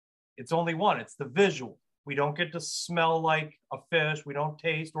 It's only one. It's the visual. We don't get to smell like a fish. We don't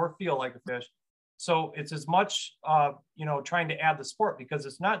taste or feel like a fish. So it's as much, trying to add the sport, because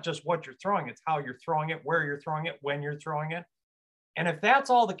it's not just what you're throwing, it's how you're throwing it, where you're throwing it, when you're throwing it. And if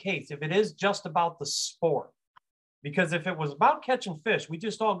that's all the case, if it is just about the sport, because if it was about catching fish, we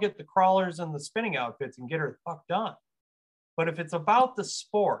just all get the crawlers and the spinning outfits and get her the fuck done. But if it's about the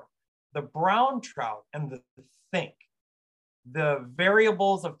sport, the brown trout and the think, the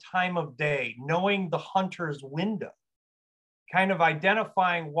variables of time of day, knowing the hunter's window, kind of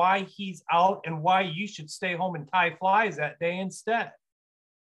identifying why he's out and why you should stay home and tie flies that day instead.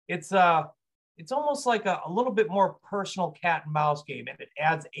 It's almost like a little bit more personal cat and mouse game, and it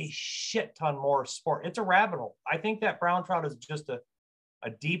adds a shit ton more sport. It's a rabbit hole. I think that brown trout is just a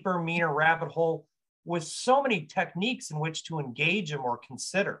deeper, meaner rabbit hole with so many techniques in which to engage them or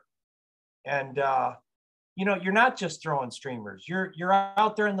consider. And you're not just throwing streamers. You're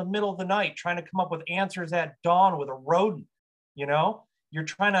out there in the middle of the night trying to come up with answers at dawn with a rodent. You're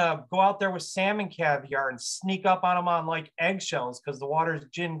trying to go out there with salmon caviar and sneak up on them on like eggshells because the water's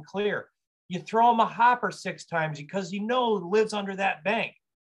gin clear. You throw him a hopper 6 times because it lives under that bank.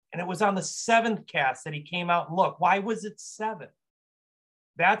 And it was on the 7th cast that he came out and looked. Why was it 7?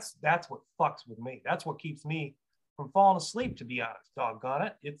 That's what fucks with me. That's what keeps me from falling asleep, to be honest. Doggone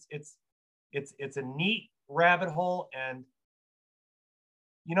it. It's a neat rabbit hole. And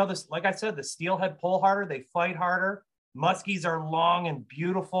this, like I said, the steelhead pull harder, they fight harder. Muskies are long and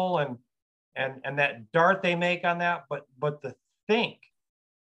beautiful, and that dart they make on that, but the think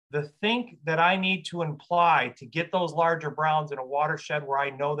that I need to imply to get those larger browns in a watershed where I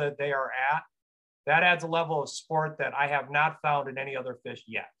know that they are at, that adds a level of sport that I have not found in any other fish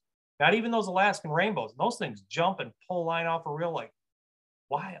yet. Not even those Alaskan rainbows. Those things jump and pull line off a reel like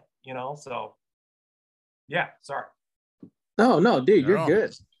wild, so yeah, sorry. No, dude, you're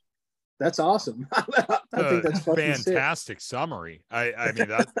good. That's awesome. I think that's fantastic summary. I mean,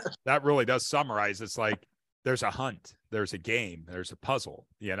 that really does summarize. It's like there's a hunt, there's a game, there's a puzzle.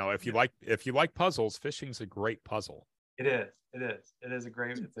 If you like puzzles, fishing's a great puzzle. It is a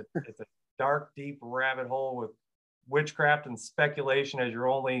great. It's a dark, deep rabbit hole with witchcraft and speculation as your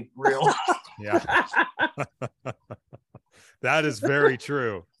only real. Yeah, that is very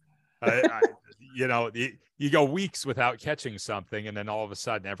true. You go weeks without catching something, and then all of a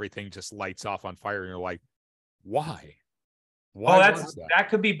sudden everything just lights off on fire, and you're like, why? That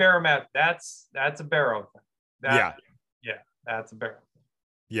could be barometric. That's a barrow thing. Yeah, that's a barrow thing.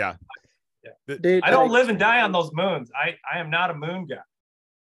 Yeah. I don't live and die on those moons. I am not a moon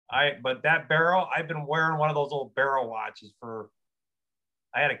guy. But that barrow, I've been wearing one of those old barrow watches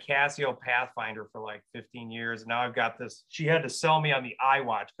I had a Casio Pathfinder for like 15 years. And now I've got this. She had to sell me on the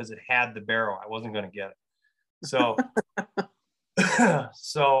iWatch because it had the barrow. I wasn't going to get it. So,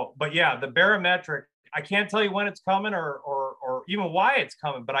 but yeah, the barometric, I can't tell you when it's coming or even why it's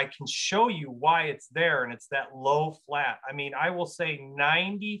coming, but I can show you why it's there. And it's that low flat. I mean, I will say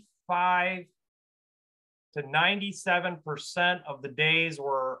 95 to 97% of the days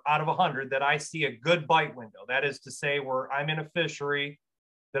were out of 100 that I see a good bite window. That is to say, where I'm in a fishery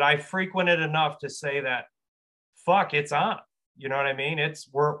that I frequented enough to say that, fuck, it's on. You know what I mean?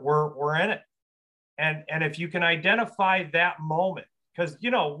 We're in it. And if you can identify that moment, because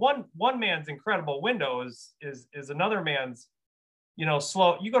one man's incredible window is another man's,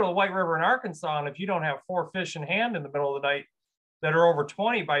 slow. You go to the White River in Arkansas, and if you don't have 4 fish in hand in the middle of the night that are over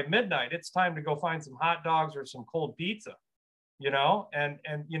 20 by midnight, it's time to go find some hot dogs or some cold pizza, and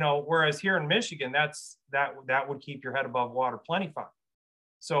whereas here in Michigan, that would keep your head above water plenty fine.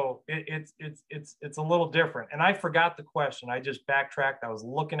 So it's a little different. And I forgot the question. I just backtracked. I was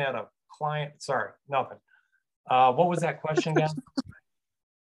looking at a client. Sorry, nothing. What was that question again?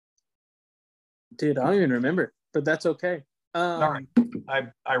 Dude, I don't even remember, but that's okay. All right.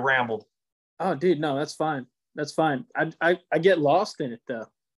 I rambled. Oh, dude, no, that's fine. That's fine. I get lost in it though.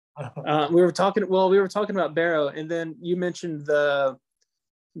 We were talking about barrow, and then you mentioned the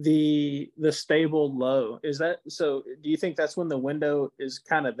stable low. Is that so? Do you think that's when the window is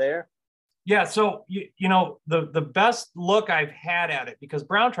kind of there? Yeah. So the best look I've had at it, because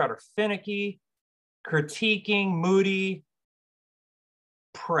brown trout are finicky, critiquing, moody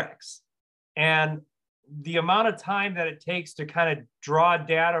pricks, and the amount of time that it takes to kind of draw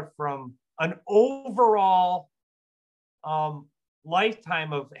data from an overall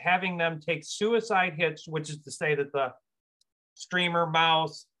lifetime of having them take suicide hits, which is to say that the streamer,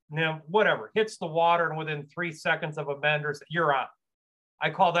 mouse, nymph, whatever, hits the water, and within 3 seconds of a bend, you're on.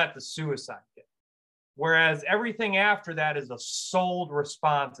 I call that the suicide hit. Whereas everything after that is a sold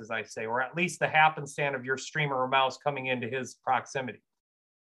response, as I say, or at least the happenstance of your streamer or mouse coming into his proximity.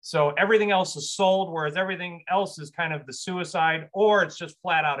 So everything else is sold, whereas everything else is kind of the suicide, or it's just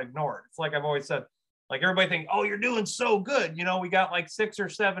flat out ignored. It's like I've always said, like everybody think, oh, you're doing so good. You know, we got like 6 or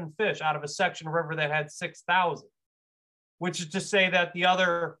 7 fish out of a section river that had 6,000, which is to say that the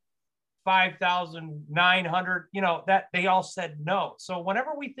other 5,900, you know, that they all said no. So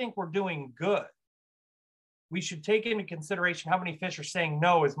whenever we think we're doing good, we should take into consideration how many fish are saying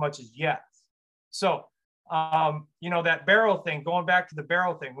no as much as yes. So, you know, that barrow thing, going back to the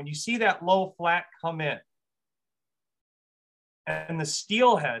barrow thing, when you see that low flat come in, and the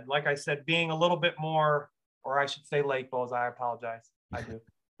steelhead, like I said, being a little bit more, or I should say lake bows, I apologize. I do.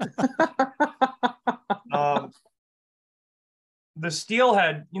 The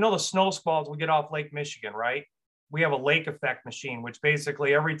steelhead, you know, the snow squalls we get off Lake Michigan, right? We have a lake effect machine, which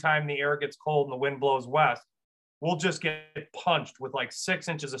basically every time the air gets cold and the wind blows west, we'll just get punched with like 6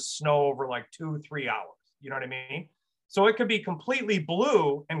 inches of snow over like 2-3 hours. You know what I mean? So it could be completely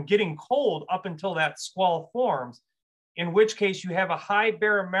blue and getting cold up until that squall forms, in which case you have a high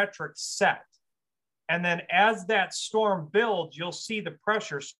barometric set. And then as that storm builds, you'll see the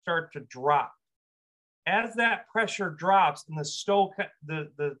pressure start to drop. As that pressure drops and the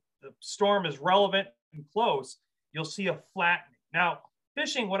storm is relevant and close, you'll see a flattening. Now,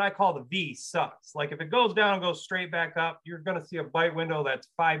 fishing, what I call the V, sucks. Like if it goes down and goes straight back up, you're going to see a bite window that's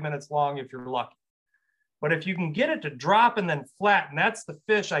 5 minutes long if you're lucky. But if you can get it to drop and then flatten, that's the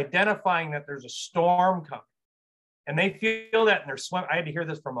fish identifying that there's a storm coming. And they feel that in their swim. I had to hear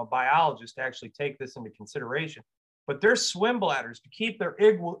this from a biologist to actually take this into consideration. But their swim bladders, to keep their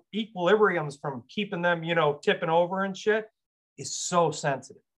equilibriums from keeping them, you know, tipping over and shit, is so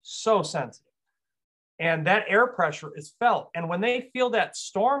sensitive, so sensitive. And that air pressure is felt. And when they feel that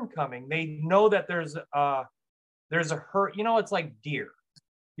storm coming, they know that there's a hurt. You know, it's like deer.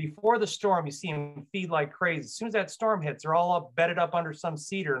 Before the storm, you see them feed like crazy. As soon as that storm hits, they're all up, bedded up under some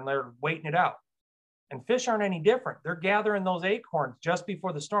cedar, and they're waiting it out. And fish aren't any different. They're gathering those acorns just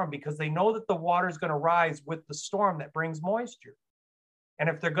before the storm because they know that the water is going to rise with the storm that brings moisture. And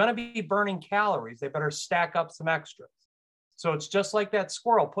if they're going to be burning calories, they better stack up some extras. So it's just like that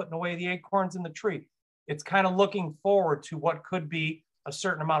squirrel putting away the acorns in the tree. It's kind of looking forward to what could be a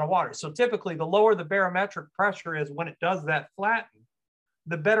certain amount of water. So typically, the lower the barometric pressure is when it does that flatten,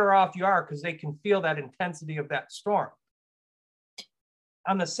 the better off you are because they can feel that intensity of that storm.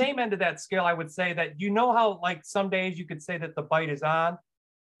 On the same end of that scale, I would say that, you know how like some days you could say that the bite is on,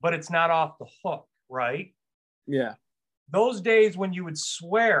 but it's not off the hook, right? Yeah. Those days when you would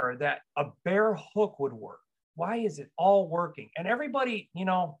swear that a bare hook would work, why is it all working? And everybody, you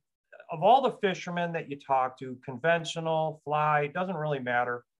know, of all the fishermen that you talk to, conventional, fly, doesn't really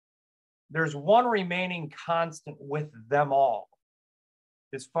matter. There's one remaining constant with them all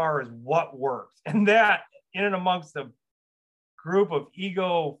as far as what works. And that, in and amongst the group of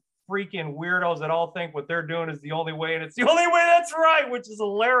ego freaking weirdos that all think what they're doing is the only way, and it's the only way that's right, which is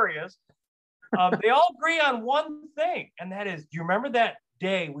hilarious. They all agree on one thing, and that is, do you remember that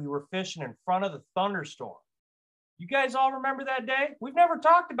day we were fishing in front of the thunderstorm? You guys all remember that day? We've never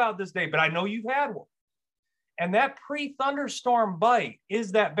talked about this day, but I know you've had one. And that pre-thunderstorm bite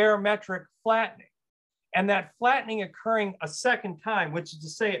is that barometric flattening. And that flattening occurring a second time, which is to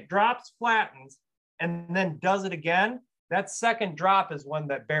say it drops, flattens, and then does it again. That second drop is when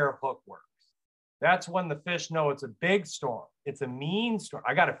that bare hook works. That's when the fish know it's a big storm. It's a mean storm.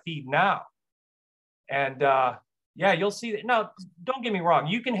 I got to feed now. And yeah, you'll see that. Now, don't get me wrong.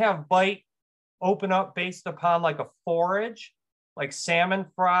 You can have bite open up based upon like a forage, like salmon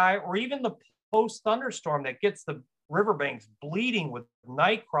fry, or even the post thunderstorm that gets the riverbanks bleeding with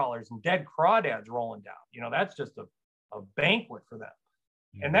night crawlers and dead crawdads rolling down. You know, that's just a banquet for them.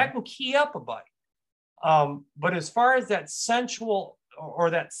 Mm-hmm. And that can key up a bite. But as far as that sensual or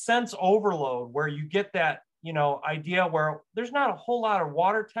that sense overload, where you get that, you know, idea where there's not a whole lot of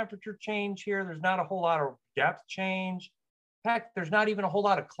water temperature change here. There's not a whole lot of depth change. In fact, there's not even a whole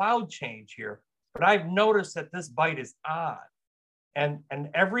lot of cloud change here. But I've noticed that this bite is odd. And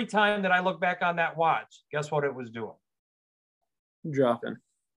every time that I look back on that watch, guess what it was doing? Dropping.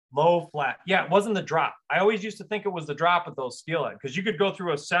 Low flat. Yeah, it wasn't the drop. I always used to think it was the drop of those steelhead, because you could go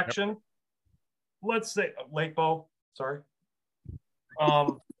through a section. Yep. Let's say Lake Bow, sorry.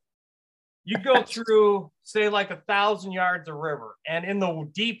 You go through, say, like 1,000 yards of river. And in the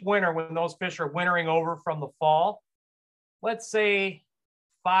deep winter, when those fish are wintering over from the fall, let's say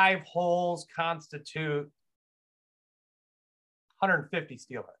 5 holes constitute 150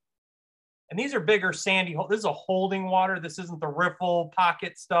 steelhead. And these are bigger sandy holes. This is a holding water. This isn't the riffle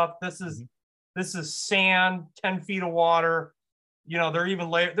pocket stuff. This is sand, 10 feet of water. You know, they're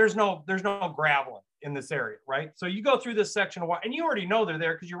even layered. There's no graveling in this area, right? So you go through this section of water, and you already know they're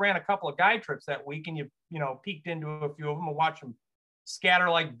there because you ran a couple of guide trips that week, and you peeked into a few of them and watched them scatter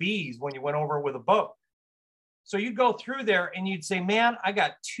like bees when you went over with a boat. So you'd go through there and you'd say, man, I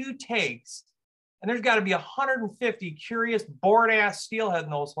got 2 takes, and there's got to be 150 curious bored-ass steelhead in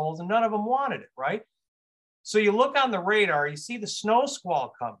those holes, and none of them wanted it, right? So you look on the radar, you see the snow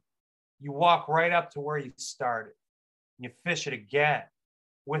squall coming. You walk right up to where you started. You fish it again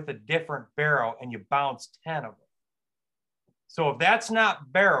with a different barrow, and you bounce 10 of them. So if that's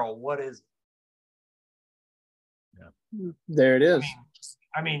not barrow, what is it? Yeah. There it is.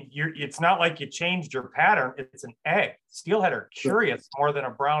 I mean, it's not like you changed your pattern. It's an egg. Steelhead are curious more than a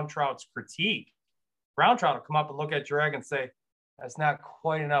brown trout's critique. Brown trout will come up and look at your egg and say, that's not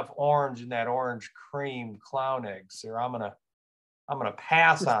quite enough orange in that orange cream clown egg, sir. I'm gonna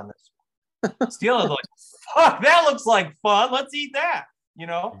pass on this. Steelhead like, fuck, that looks like fun. Let's eat that.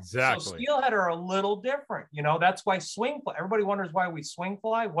 Exactly. So steelhead are a little different. That's why swing fly. Everybody wonders why we swing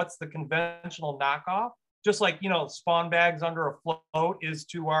fly. What's the conventional knockoff? Just like, spawn bags under a float is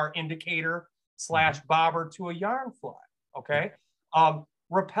to our indicator / bobber to a yarn fly. Okay.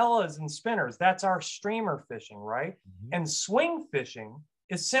 Rapellas and spinners, that's our streamer fishing, right? And swing fishing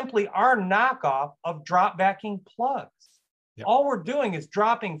is simply our knockoff of drop backing plugs. Yep. All we're doing is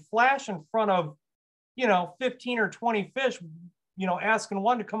dropping flash in front of, 15 or 20 fish, asking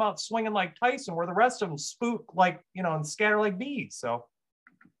one to come out swinging like Tyson, where the rest of them spook like, and scatter like bees. So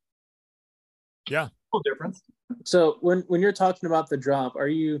yeah. Difference. So when you're talking about the drop, are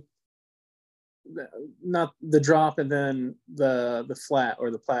you not the drop and then the flat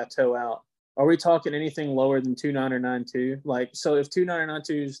or the plateau out? Are we talking anything lower than 2.9 or 9.2? Like, so if 2.9 or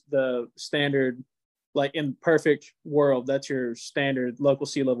 9.2 is the standard, like in perfect world, that's your standard local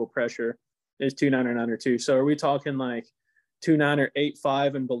sea level pressure is 2.9 or 9.2. So are we talking like 2.9 or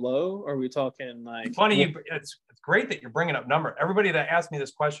 8.5 and below? Or are we talking like funny? It's great that you're bringing up number. Everybody that asks me this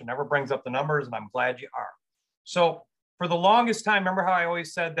question never brings up the numbers, and I'm glad you are. So for the longest time, remember how I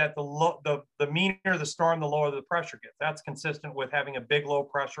always said that the meaner the storm, the lower the pressure gets. That's consistent with having a big low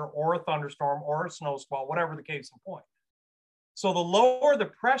pressure or a thunderstorm or a snow squall, whatever the case in point. So the lower the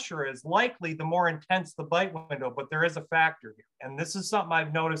pressure is, likely the more intense the bite window, but there is a factor here. And this is something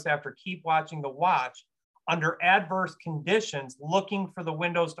I've noticed after keep watching the watch under adverse conditions, looking for the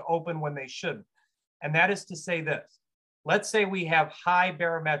windows to open when they shouldn't. And that is to say this: let's say we have high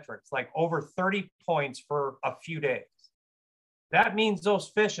barometrics, like over 30 points for a few days. That means those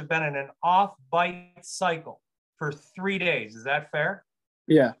fish have been in an off bite cycle for 3 days. Is that fair?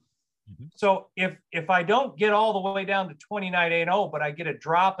 Yeah. So if I don't get all the way down to 29.80, but I get a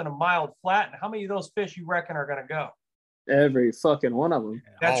drop and a mild flatten, how many of those fish you reckon are going to go? Every fucking one of them.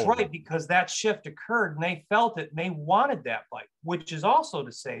 That's right, because that shift occurred and they felt it and they wanted that bite, which is also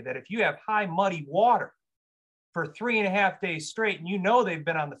to say that if you have high muddy water for 3.5 days straight, and they've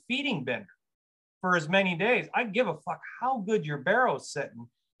been on the feeding bender for as many days, I give a fuck how good your barrow's sitting.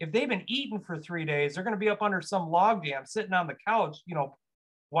 If they've been eating for 3 days, they're going to be up under some log jam, sitting on the couch,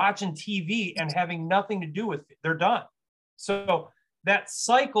 watching TV and having nothing to do with it. They're done. So that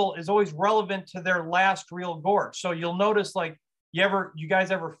cycle is always relevant to their last real gorge. So you'll notice, like, you guys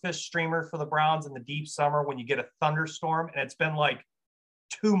ever fish streamer for the Browns in the deep summer when you get a thunderstorm and it's been like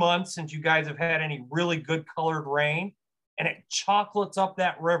 2 months since you guys have had any really good colored rain, and it chocolates up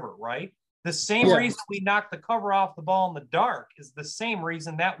that river, right? The same reason we knock the cover off the ball in the dark is the same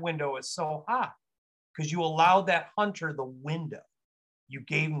reason that window is so hot, because you allowed that hunter the window. You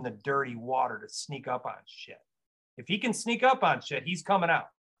gave him the dirty water to sneak up on shit. If he can sneak up on shit, he's coming out.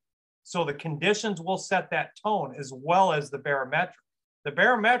 So the conditions will set that tone, as well as the barometric. The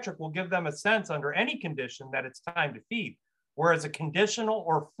barometric will give them a sense under any condition that it's time to feed, whereas a conditional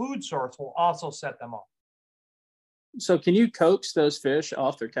or food source will also set them off. So can you coax those fish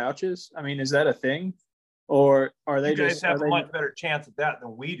off their couches? I mean, is that a thing? Or are they you guys have a much better chance at that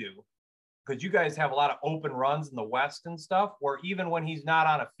than we do, because you guys have a lot of open runs in the West and stuff, where even when he's not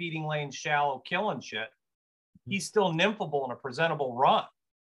on a feeding lane, shallow killing shit, he's still nymphable in a presentable run.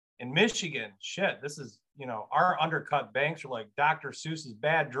 In Michigan, shit, this is, our undercut banks are like Dr. Seuss's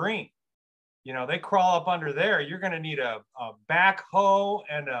Bad Dream. They crawl up under there. You're going to need a backhoe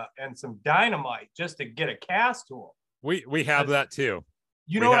and some dynamite just to get a cast to them. We have that too.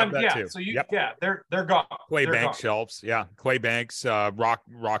 You know what I'm saying? Yeah. So they're gone. Clay bank shelves. Yeah. Clay banks,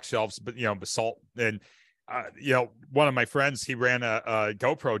 rock shelves, but basalt. And one of my friends, he ran a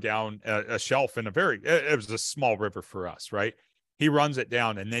GoPro down a shelf in it was a small river for us, right? He runs it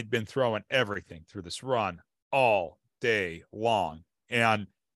down, and they'd been throwing everything through this run all day long. And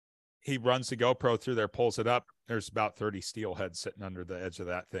he runs the GoPro through there, pulls it up. There's about 30 steelhead sitting under the edge of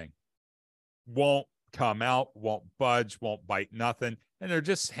that thing. won't come out, won't budge, won't bite nothing. And they're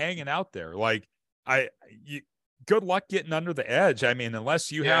just hanging out there. Like good luck getting under the edge. I mean,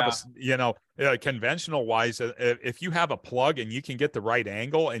 unless you have conventional wise, if you have a plug and you can get the right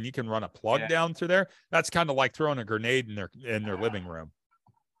angle and you can run a plug down through there, that's kind of like throwing a grenade in their living room.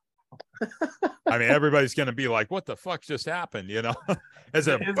 I mean, everybody's going to be like, what the fuck just happened? As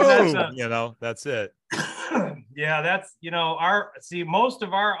a boom, that's it. Yeah, that's, most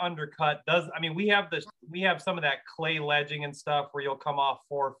of our undercut does. I mean, we have some of that clay ledging and stuff where you'll come off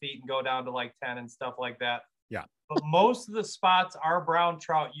 4 feet and go down to like 10 and stuff like that. Yeah. But most of the spots our brown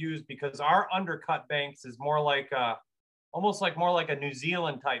trout use, because our undercut banks is more like almost like more like a New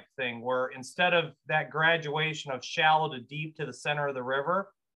Zealand type thing, where instead of that graduation of shallow to deep to the center of the river,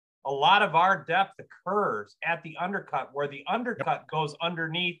 a lot of our depth occurs at the undercut, where the undercut goes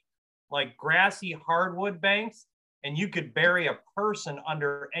underneath like grassy hardwood banks, and you could bury a person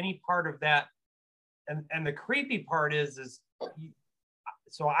under any part of that. And the creepy part is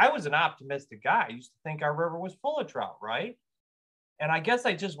so I was an optimistic guy. I used to think our river was full of trout, right? And I guess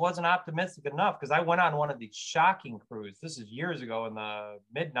I just wasn't optimistic enough, because I went on one of these shocking cruises. This is years ago in the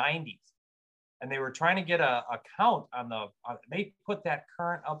mid 90s. And they were trying to get a count on they put that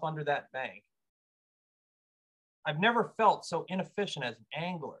current up under that bank. I've never felt so inefficient as an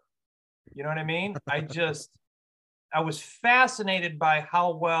angler. You know what I mean? I was fascinated by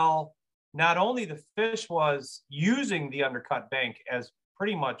how well not only the fish was using the undercut bank as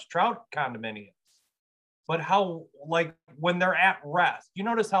pretty much trout condominiums, but how, like, when they're at rest, you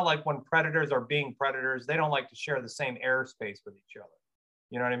notice how, like, when predators are being predators, they don't like to share the same airspace with each other.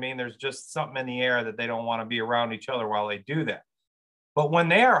 You know what I mean? There's just something in the air that they don't want to be around each other while they do that. But when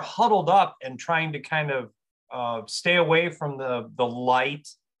they are huddled up and trying to kind of stay away from the light,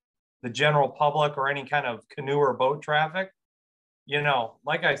 the general public, or any kind of canoe or boat traffic,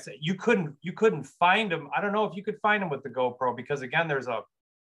 like I said, you couldn't find them. I don't know if you could find them with the GoPro, because again, there's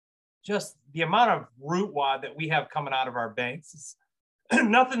just the amount of root wad that we have coming out of our banks is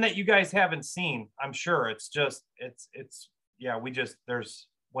nothing that you guys haven't seen. I'm sure it's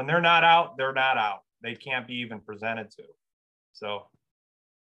when they're not out, they're not out. They can't be even presented to. So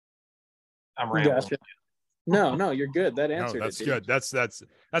I'm rambling. Gotcha. No, you're good. That answered that's it. Good. That's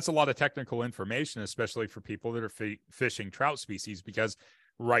a lot of technical information, especially for people that are fishing trout species, because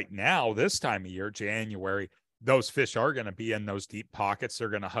right now, this time of year, January, those fish are going to be in those deep pockets. They're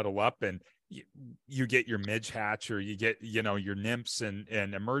going to huddle up, and you get your midge hatch, or you get, your nymphs and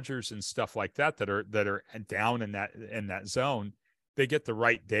emergers and stuff like that are down in that zone. They get the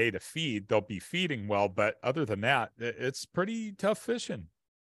right day to feed. They'll be feeding well, but other than that, it's pretty tough fishing.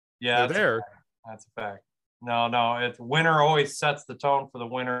 Yeah, that's a fact. No, it's winter always sets the tone for the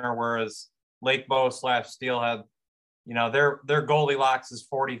winter, whereas Lake Bow / Steelhead, their Goldilocks is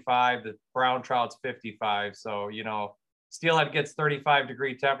 45, the brown trout's 55. So, Steelhead gets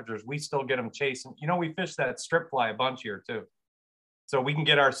 35-degree temperatures. We still get them chasing. We fish that strip fly a bunch here too. So we can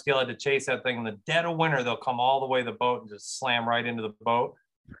get our steelhead to chase that thing in the dead of winter. They'll come all the way to the boat and just slam right into the boat.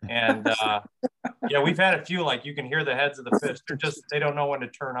 And we've had a few, like, you can hear the heads of the fish. They don't know when to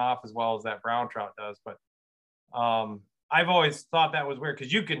turn off as well as that brown trout does. But I've always thought that was weird,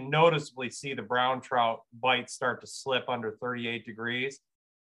 because you can noticeably see the brown trout bites start to slip under 38 degrees.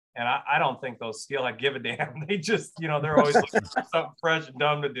 And I don't think those steelhead give a damn. They just, they're always looking for something fresh and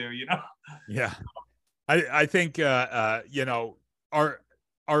dumb to do, Yeah. I think, our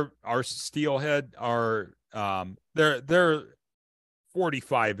steelhead are, they're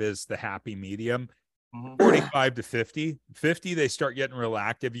 45 is the happy medium. 45 to 50, they start getting real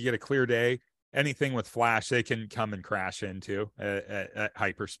active. You get a clear day, anything with flash, they can come and crash into at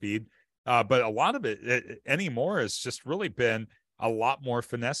hyper speed. But a lot of it anymore has just really been a lot more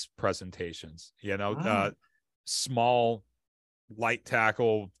finesse presentations, small light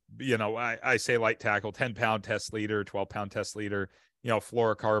tackle, I say light tackle, 10-pound test leader, 12-pound test leader,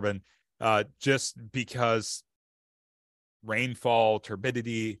 fluorocarbon, just because rainfall,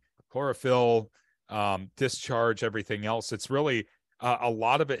 turbidity, chlorophyll, discharge, everything else. It's really a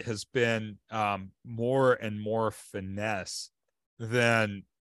lot of it has been more and more finesse than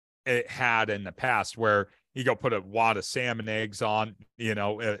it had in the past, where you go put a wad of salmon eggs on,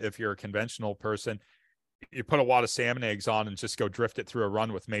 if you're a conventional person, you put a wad of salmon eggs on and just go drift it through a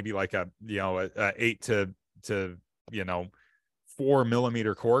run with maybe like a 8 to 4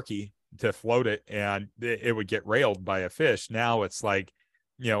 millimeter corky to float it, and it would get railed by a fish. Now it's like,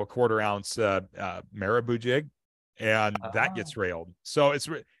 a 1/4 ounce marabou jig, and that gets railed. So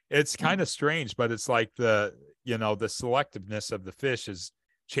it's kind of strange, but it's like the selectiveness of the fish has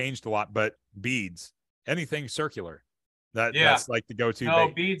changed a lot. But beads, anything circular, That's like the go-to No,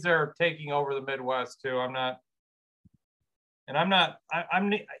 bait. beads are taking over the Midwest too. I'm not.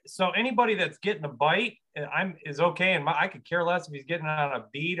 So anybody that's getting a bite, is okay, and I could care less if he's getting on a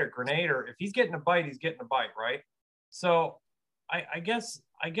bead or grenade, or if he's getting a bite, he's getting a bite, right? So, I guess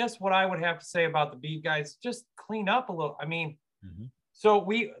what I would have to say about the bead guys, just clean up a little. I mean, so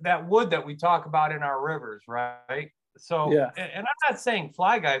that wood that we talk about in our rivers, right? So, Yeah. and I'm not saying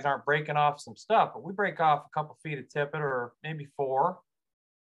fly guys aren't breaking off some stuff, but we break off a couple feet of tippet or maybe 4.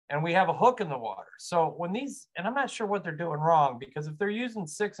 And we have a hook in the water. So when and I'm not sure what they're doing wrong, because if they're using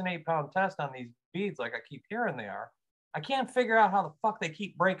 6 and 8 pound test on these beads, like I keep hearing they are, I can't figure out how the fuck they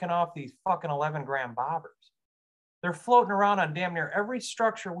keep breaking off these fucking 11-gram bobbers. They're floating around on damn near every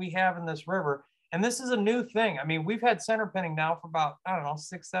structure we have in this river. And this is a new thing. I mean, we've had center pinning now for about, I don't know,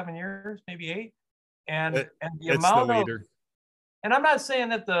 6, 7 years, maybe 8. And the amount of, and I'm not saying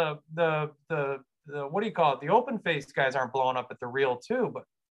that the what do you call it? The open face guys aren't blowing up at the reel too, but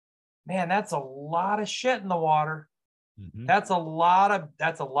man, that's a lot of shit in the water. That's a lot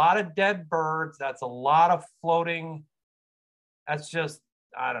of dead birds. That's a lot of floating. That's just,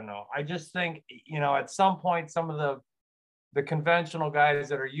 I don't know. I just think, at some point, some of the conventional guys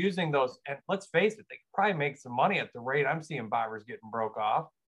that are using those, and let's face it, they could probably make some money at the rate I'm seeing bobbers getting broke off.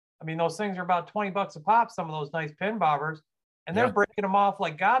 I mean, those things are about $20 a pop, some of those nice pin bobbers, and they're breaking them off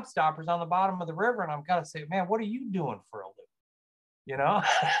like gobstoppers on the bottom of the river. And I'm gotta say, man, what are you doing for a living?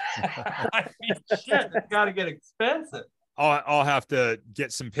 I mean, shit, it's got to get expensive. I'll have to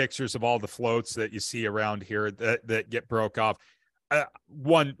get some pictures of all the floats that you see around here that get broke off.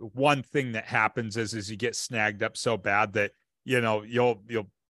 One thing that happens is you get snagged up so bad that you'll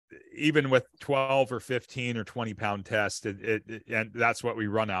even with 12 or 15 or 20 pound test, and that's what we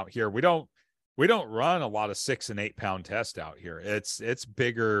run out here. We don't run a lot of 6 and 8 pound test out here. It's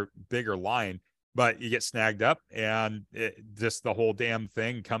bigger line. But you get snagged up and just the whole damn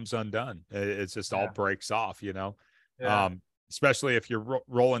thing comes undone. It's just all breaks off, especially if you're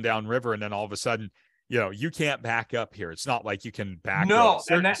rolling down river and then all of a sudden, you can't back up here. It's not like you can back up.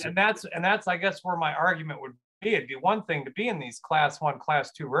 And that's, I guess, where my argument would be. It'd be one thing to be in these class 1,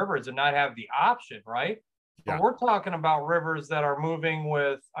 class 2 rivers and not have the option, right? But we're talking about rivers that are moving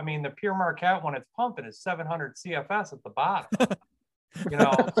with, I mean, the Pure Marquette, when it's pumping, is 700 CFS at the bottom.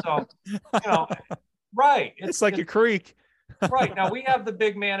 Right. It's like a creek. Right. Now we have the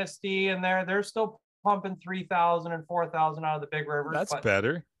big Manistee in there. They're still pumping 3,000 and 4,000 out of the big rivers. That's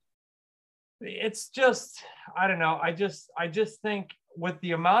better. It's just, I don't know. I just think with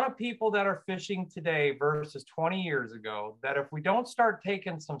the amount of people that are fishing today versus 20 years ago, that if we don't start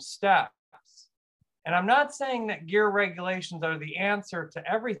taking some steps, and I'm not saying that gear regulations are the answer to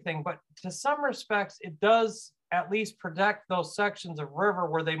everything, but to some respects, it does at least protect those sections of river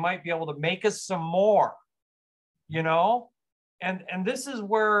where they might be able to make us some more, and this is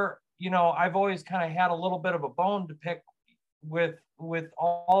where, I've always kind of had a little bit of a bone to pick with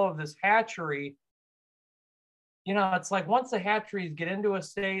all of this hatchery. It's like once the hatcheries get into a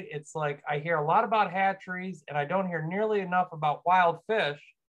state, it's like I hear a lot about hatcheries and I don't hear nearly enough about wild fish,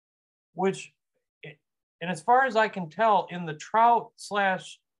 and as far as I can tell, in the trout /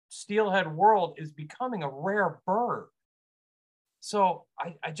 steelhead world is becoming a rare bird. So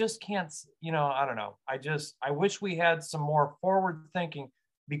I just can't, I don't know. I wish we had some more forward thinking,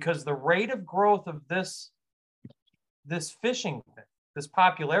 because the rate of growth of this fishing thing, this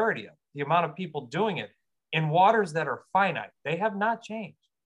popularity of the amount of people doing it in waters that are finite, they have not changed.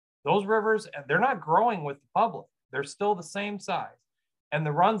 Those rivers, they're not growing with the public. They're still the same size. And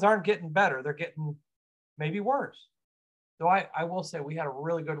the runs aren't getting better. They're getting maybe worse. So I will say we had a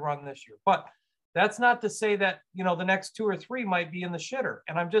really good run this year, but that's not to say that, the next 2 or 3 might be in the shitter.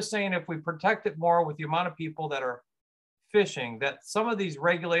 And I'm just saying, if we protect it more with the amount of people that are fishing, that some of these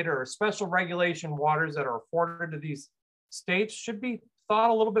regulated or special regulation waters that are afforded to these states should be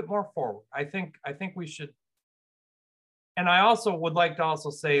thought a little bit more forward. I think we should. And I also would like to also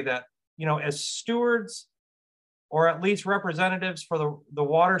say that, as stewards, or at least representatives for the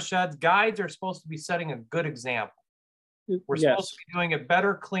watersheds, guides are supposed to be setting a good example. We're supposed to be doing it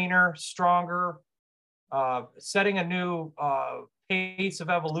better, cleaner, stronger, setting a new pace of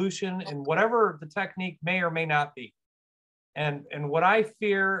evolution in whatever the technique may or may not be. And what I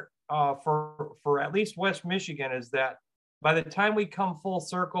fear for at least West Michigan is that by the time we come full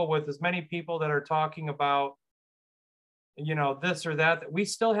circle with as many people that are talking about, this or that we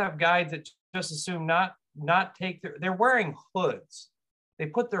still have guides that just assume not take they're wearing hoods. They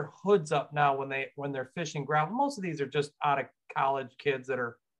put their hoods up now when they're fishing ground. Most of these are just out of college kids that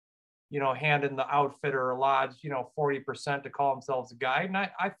are, handing the outfitter or lodge, 40% to call themselves a guide. And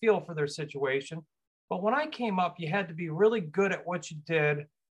I feel for their situation. But when I came up, you had to be really good at what you did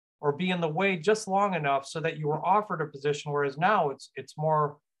or be in the way just long enough so that you were offered a position. Whereas now it's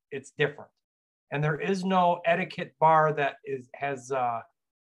different. And there is no etiquette bar that has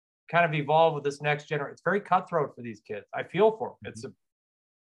kind of evolved with this next generation. It's very cutthroat for these kids. I feel for them. It's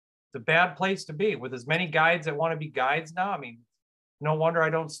a bad place to be with as many guides that want to be guides now. I mean, no wonder I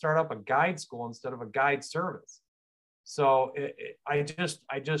don't start up a guide school instead of a guide service. So I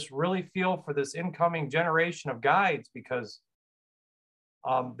just really feel for this incoming generation of guides, because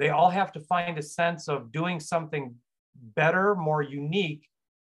they all have to find a sense of doing something better, more unique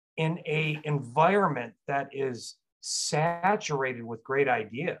in a environment that is saturated with great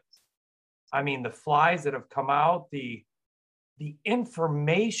ideas. I mean, the flies that have come out, the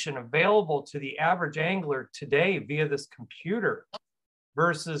information available to the average angler today via this computer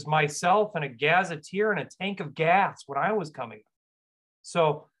versus myself and a gazetteer and a tank of gas when I was coming up.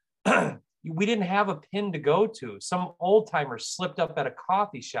 So we didn't have a pin to go to. Some old timer slipped up at a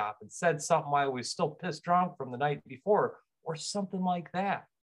coffee shop and said something while we was still pissed drunk from the night before, or something like that.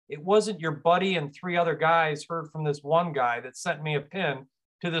 It wasn't your buddy and 3 other guys heard from this one guy that sent me a pin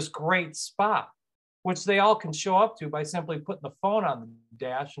to this great spot, which they all can show up to by simply putting the phone on the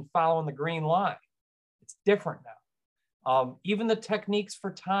dash and following the green line. It's different now. Even the techniques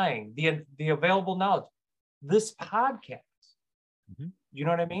for tying, the available knowledge, this podcast, you know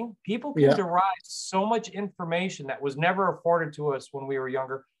what I mean? People can derive so much information that was never afforded to us when we were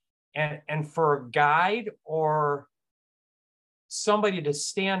younger. And for a guide or somebody to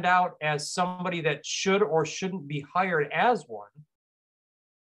stand out as somebody that should or shouldn't be hired as one,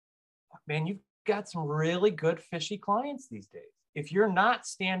 man, you've got some really good fishy clients these days. If you're not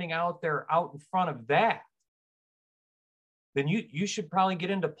standing out there out in front of that, then you should probably get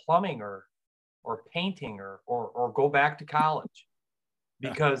into plumbing or painting or go back to college.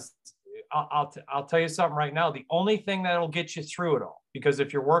 Because I'll tell you something right now, the only thing that'll get you through it all, because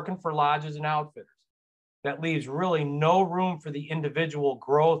if you're working for lodges and outfitters, that leaves really no room for the individual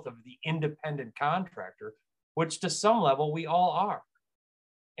growth of the independent contractor, which to some level we all are.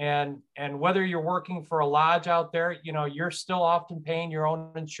 And whether you're working for a lodge out there, you know, you're still often paying your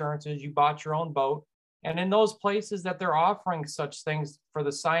own insurances, you bought your own boat. And in those places that they're offering such things for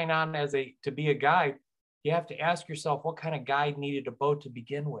the sign-on to be a guide, you have to ask yourself what kind of guide needed a boat to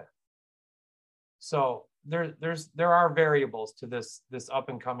begin with. So there are variables to this up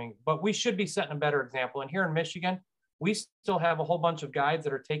and coming, but we should be setting a better example. And here in Michigan, we still have a whole bunch of guides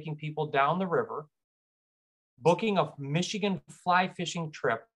that are taking people down the river, booking a Michigan fly fishing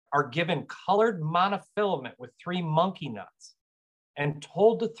trip, are given colored monofilament with 3 monkey nuts and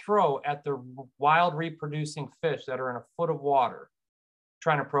told to throw at the wild reproducing fish that are in a foot of water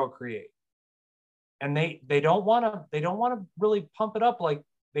trying to procreate. And they don't want to really pump it up like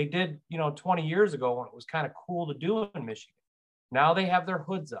they did, 20 years ago when it was kind of cool to do in Michigan. Now they have their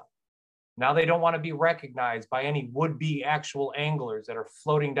hoods up. Now they don't want to be recognized by any would-be actual anglers that are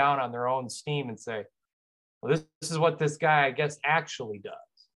floating down on their own steam and say, well, this is what this guy, I guess, actually does.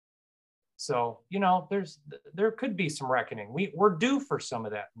 So, there could be some reckoning. We're due for some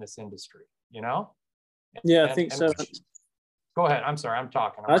of that in this industry, Yeah, I think so. Go ahead. I'm sorry. I'm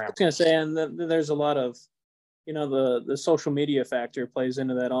talking. I was just going to say, and there's a lot of, the social media factor plays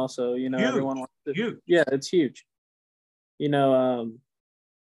into that also. Huge, everyone wants to, huge. Yeah, it's huge.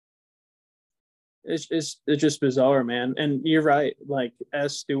 It's just bizarre, man. And you're right. Like,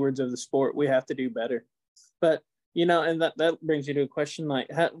 as stewards of the sport, we have to do better. But and that brings you to a question like,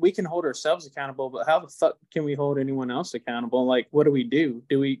 we can hold ourselves accountable, but how the fuck can we hold anyone else accountable? Like, what do we do?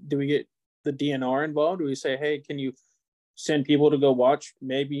 Do we get the DNR involved? Do we say, hey, can you send people to go watch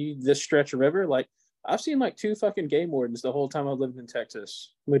maybe this stretch of river? Like, I've seen like 2 fucking game wardens the whole time I've lived in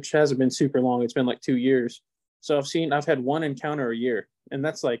Texas, which hasn't been super long. It's been like 2 years. So I've had 1 encounter a year, and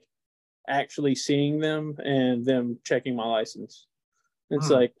that's like actually seeing them and them checking my license. It's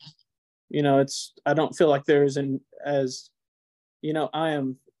like, I don't feel like there's I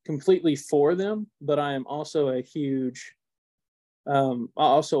am completely for them, but I am also a huge, I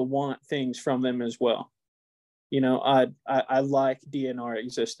also want things from them as well. I like DNR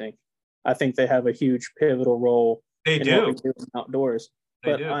existing. I think they have a huge pivotal role in what we do in outdoors.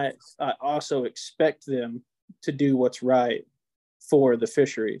 But I also expect them to do what's right for the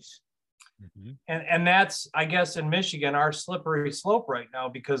fisheries. Mm-hmm. And that's, I guess, in Michigan, our slippery slope right now,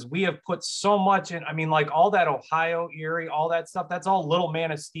 because we have put so much in. I mean, like all that Ohio, Erie, all that stuff, that's all little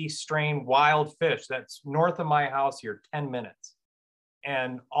Manistee strain wild fish. That's north of my house here, 10 minutes.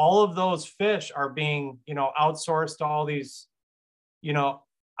 And all of those fish are being, outsourced to all these,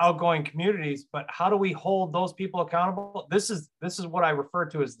 outgoing communities, but how do we hold those people accountable? This is what I refer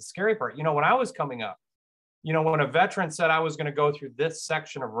to as the scary part. You know, when I was coming up, you know, when a veteran said I was going to go through this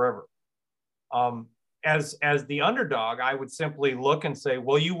section of river, as the underdog, I would simply look and say,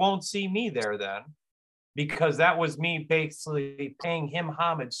 well, you won't see me there then, because that was me basically paying him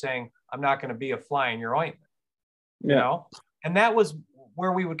homage, saying, I'm not going to be a fly in your ointment, you know? And that was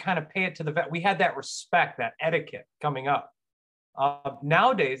where we would kind of pay it to the vet. We had that respect, that etiquette coming up.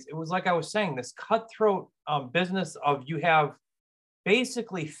 Nowadays, it was like I was saying, this cutthroat business of you have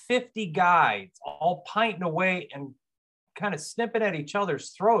basically 50 guides all pinting away and kind of snipping at each other's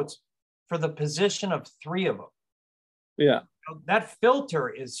throats for the position of 3 of them. Yeah. That filter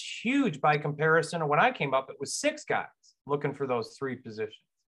is huge by comparison. And when I came up, it was 6 guys looking for those 3 positions.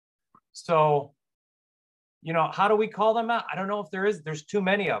 So, you know, how do we call them out? I don't know if there's too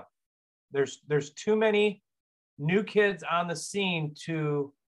many of them. There's too many new kids on the scene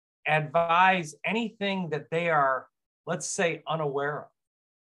to advise anything that they are, let's say, unaware of.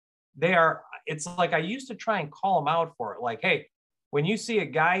 It's like I used to try and call them out for it. Like, hey, when you see a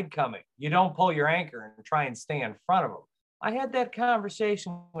guide coming, you don't pull your anchor and try and stay in front of them. I had that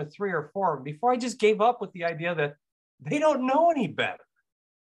conversation with 3 or 4 of them before I just gave up with the idea that they don't know any better.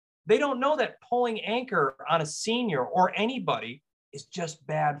 They don't know that pulling anchor on a senior or anybody is just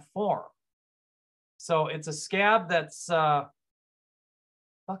bad form. So it's a scab that's, look,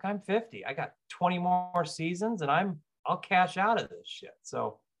 I'm 50. I got 20 more seasons and I'll cash out of this shit.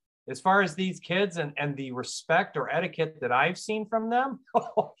 So as far as these kids and the respect or etiquette that I've seen from them,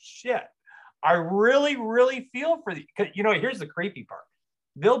 oh shit. I really, really feel for the, you know, here's the creepy part.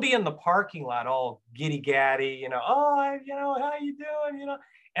 They'll be in the parking lot all giddy-gaddy, you know, oh, you know, how you doing, you know?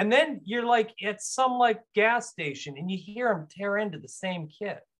 And then you're like at some like gas station and you hear them tear into the same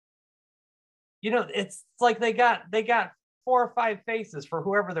kid. You know, it's like they got 4 or 5 faces for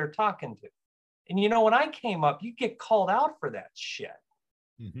whoever they're talking to. And you know, when I came up, you get called out for that shit.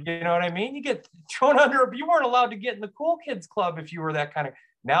 Mm-hmm. You know what I mean? You get thrown under, you weren't allowed to get in the cool kids club if you were that kind of.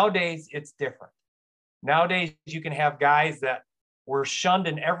 Nowadays, it's different. Nowadays, you can have guys that were shunned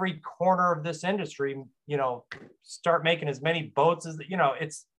in every corner of this industry, you know, start making as many boats as, you know,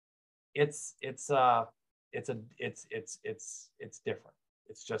 it's different.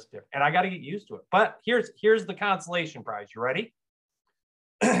 It's just different. And I got to get used to it. But here's the consolation prize. You ready?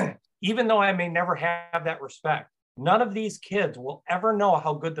 Even though I may never have that respect, none of these kids will ever know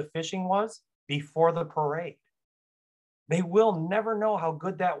how good the fishing was before the parade. They will never know how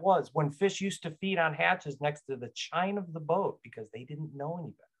good that was when fish used to feed on hatches next to the chine of the boat because they didn't know any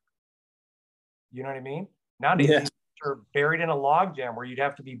better. You know what I mean? Nowadays, these fish are buried in a log jam where you'd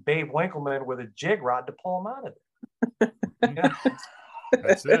have to be Babe Winkleman with a jig rod to pull them out of there.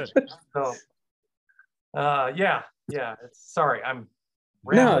 That's it. So, yeah. Sorry, I'm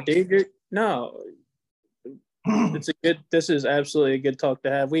rambling. No, dude, this is absolutely a good talk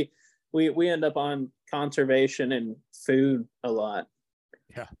to have. We end up on conservation and food a lot.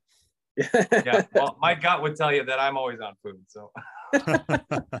 Yeah. Yeah. Well, my gut would tell you that I'm always on food. So.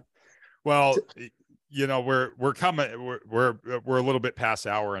 Well, you know, we're a little bit past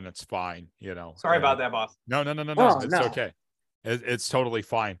hour and it's fine. You know. Sorry about that, boss. No. Oh, it's okay. It's totally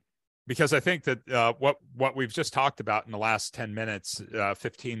fine. Because I think that what we've just talked about in the last 10 minutes,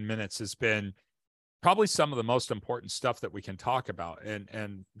 15 minutes has been probably some of the most important stuff that we can talk about.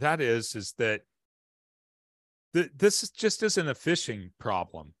 And that is that this just isn't a fishing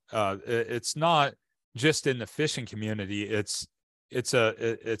problem. It's not just in the fishing community. It's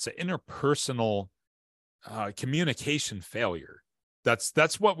an interpersonal communication failure.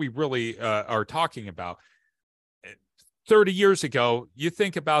 That's what we really are talking about. 30 years ago, you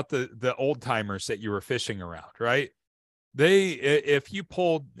think about the old timers that you were fishing around, right? If you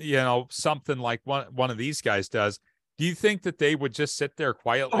pulled, you know, something like one of these guys does, do you think that they would just sit there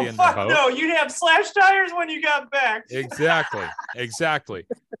quietly in their boat? No, you'd have slash tires when you got back. Exactly.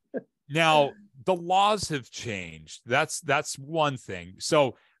 Now, the laws have changed. That's one thing.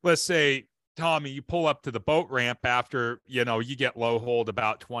 So let's say, Tommy, you pull up to the boat ramp after, you know, you get low holed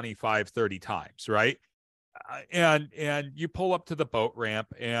about 25, 30 times, right? And you pull up to the boat ramp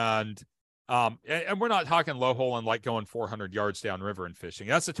and we're not talking low hole and like going 400 yards downriver and fishing.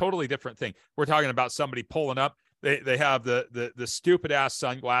 That's a totally different thing. We're talking about somebody pulling up. They have the stupid ass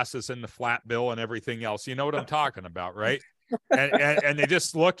sunglasses and the flat bill and everything else. You know what I'm talking about, right? And they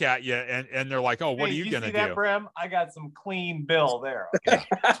just look at you and they're like, oh, what are you going to do? That, Brim? I got some clean bill there. Okay.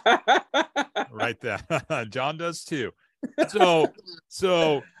 Right there. John does too.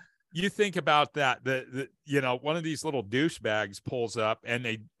 So you think about that, you know, one of these little douchebags pulls up and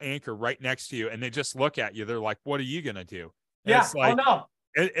they anchor right next to you and they just look at you. They're like, what are you going to do? And yeah. it's like, Oh, no.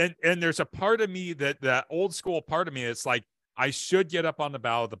 and there's a part of me that old school part of me, it's like, I should get up on the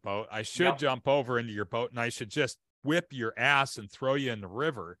bow of the boat. I should jump over into your boat, and I should just whip your ass and throw you in the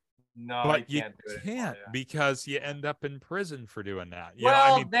river. No, But you can't do it anymore, because you end up in prison for doing that. You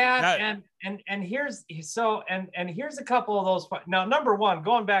well, know, I mean, and here's here's a couple of those. Now, number one,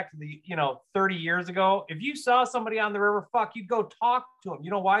 going back to the 30 years ago, if you saw somebody on the river, you'd go talk to them.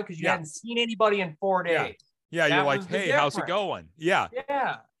 You know why? Because you hadn't seen anybody in 4 days. Yeah, you're like, hey, how's it going? Yeah.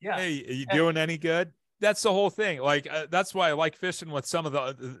 Hey, are you doing any good? That's the whole thing. Like, that's why I like fishing with some of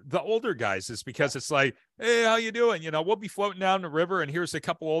the older guys, is because it's like, hey, how you doing? We'll be floating down the river, and here's a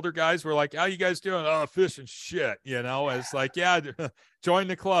couple older guys. We're like, how you guys doing? Oh, fishing shit. It's like, yeah, join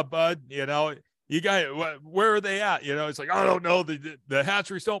the club, bud. You guys, where are they at? It's like, I don't know. The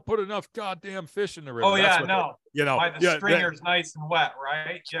hatcheries don't put enough goddamn fish in the river. Oh, yeah, no. Why the stringer's nice and wet,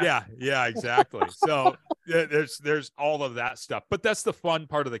 right? Yeah, exactly. So there's all of that stuff, but that's the fun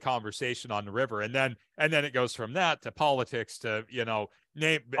part of the conversation on the river. And then it goes from that to politics to,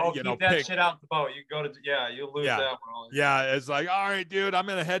 name, keep that shit out the boat. You go to, you'll lose that one. Yeah. It's like, all right, dude, I'm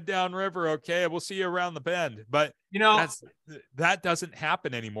going to head down river. Okay. We'll see you around the bend. But that doesn't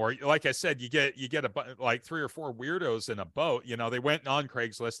happen anymore. Like I said, you get like 3 or 4 weirdos in a boat. They went on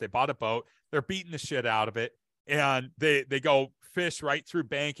Craigslist, they bought a boat, they're beating the shit out of it. And they go fish right through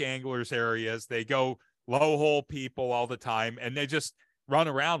bank anglers areas. They go low hole people all the time. And they just run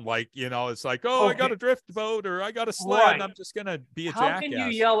around like, it's like, I got a drift boat, or I got a sled. Right. And I'm just going to be a How jackass. can you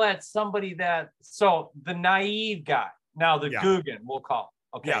yell at somebody so the naive guy, now the Guggen, we'll call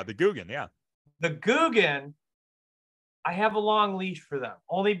it. Okay. Yeah, the Guggen, yeah. The Guggen, I have a long leash for them,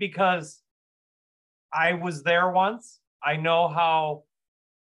 only because I was there once. I know how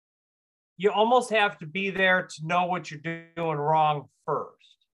you almost have to be there to know what you're doing wrong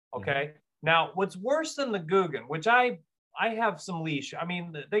first. Okay. Mm-hmm. Now, what's worse than the Guggen, which I have some leash. I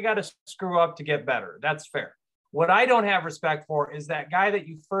mean, they got to screw up to get better. That's fair. What I don't have respect for is that guy that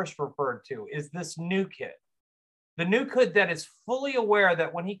you first referred to, is this new kid. The new kid that is fully aware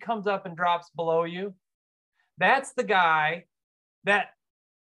that when he comes up and drops below you, that's the guy that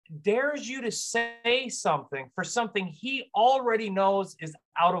dares you to say something for something he already knows is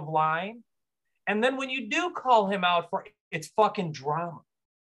out of line. And then when you do call him out for it, it's fucking drama.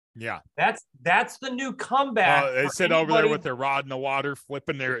 Yeah. That's the new comeback. They sit over there with their rod in the water,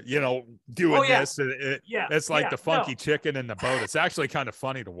 flipping their, doing this. It's like the funky chicken in the boat. It's actually kind of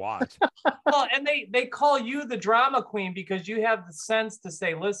funny to watch. Well, and they call you the drama queen because you have the sense to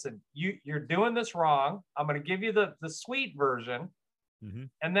say, listen, you're doing this wrong. I'm going to give you the sweet version. Mm-hmm.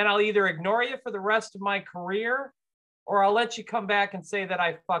 And then I'll either ignore you for the rest of my career, or I'll let you come back and say that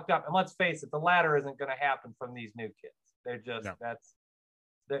I fucked up. And let's face it, the latter isn't going to happen from these new kids. They're just,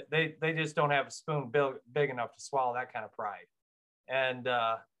 they just don't have a spoon big enough to swallow that kind of pride. And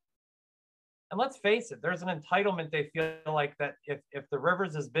let's face it, there's an entitlement. They feel like that if the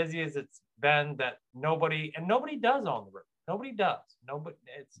river's as busy as it's been, that nobody does own the river. Nobody does. Nobody.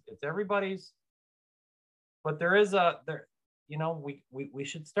 It's everybody's. But there is we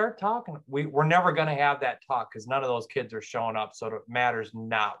should start talking. We're never going to have that talk because none of those kids are showing up. So it matters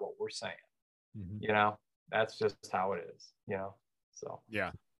not what we're saying. Mm-hmm. That's just how it is. So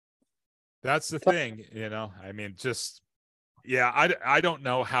yeah, that's the thing. I mean, just I don't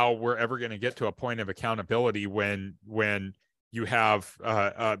know how we're ever going to get to a point of accountability when you have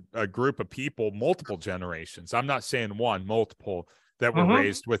a group of people, multiple generations. I'm not saying one, multiple, that were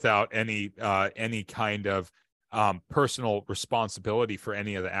raised without any kind of personal responsibility for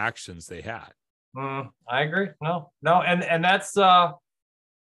any of the actions they had. I agree. No, and that's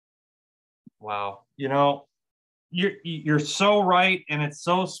wow. You're so right, and it's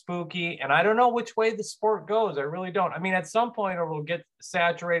so spooky, and I don't know which way the sport goes. I really don't. I mean, at some point it will get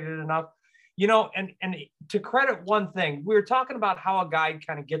saturated enough, and to credit one thing, we were talking about how a guide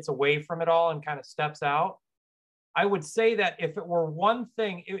kind of gets away from it all and kind of steps out. I would say that if it were one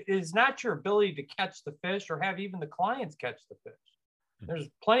thing, it is not your ability to catch the fish or have even the clients catch the fish. There's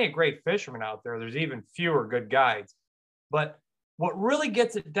plenty of great fishermen out there. There's even fewer good guides. But what really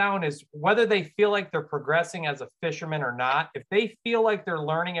gets it down is whether they feel like they're progressing as a fisherman or not. If they feel like they're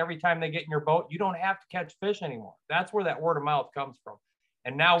learning every time they get in your boat, you don't have to catch fish anymore. That's where that word of mouth comes from.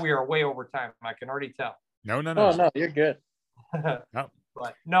 And now we are way over time. I can already tell. No. Oh, no, you're good. No.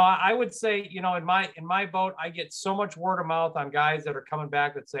 But no, I would say, in my boat, I get so much word of mouth on guys that are coming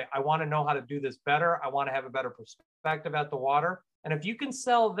back that say, I want to know how to do this better. I want to have a better perspective at the water. And if you can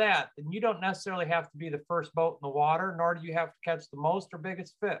sell that, then you don't necessarily have to be the first boat in the water, nor do you have to catch the most or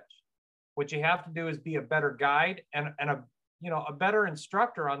biggest fish. What you have to do is be a better guide and a better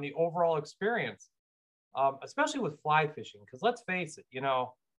instructor on the overall experience. especially with fly fishing. Because let's face it,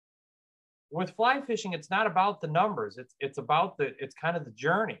 with fly fishing, it's not about the numbers. It's about it's kind of the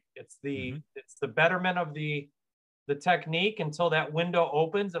journey. It's the betterment of the technique until that window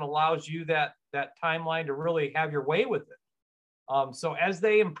opens and allows you that timeline to really have your way with it. So as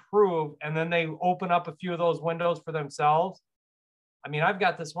they improve and then they open up a few of those windows for themselves. I mean, I've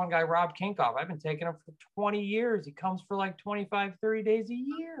got this one guy, Rob Kinkoff. I've been taking him for 20 years. He comes for like 25, 30 days a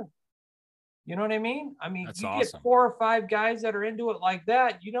year. You know what I mean? I mean, That's you awesome. get 4 or 5 guys that are into it like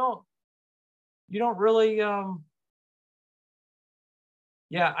that. You don't really,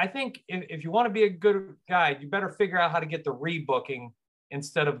 yeah, I think if you want to be a good guide, you better figure out how to get the rebooking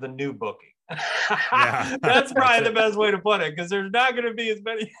instead of the new booking. Yeah. That's probably the best way to put it, because there's not going to be as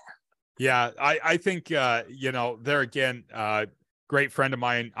many. Yeah, I think there again, great friend of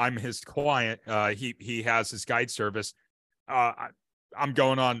mine. I'm his client. He has his guide service. I'm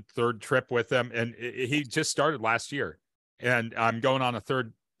going on 3rd trip with him, and he just started last year, and I'm going on a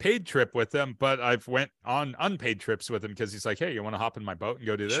 3rd paid trip with him, but I've went on unpaid trips with him because he's like, hey, you want to hop in my boat and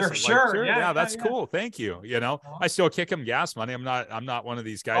go do this? Sure. Yeah, that's cool. Thank you. I still kick him gas money. I'm not one of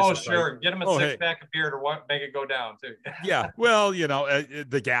these guys. Oh, sure. Like, get him a 6-pack of beer to make it go down too. Yeah. Well,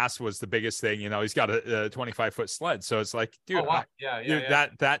 the gas was the biggest thing. He's got a 25-foot sled. So it's like, dude,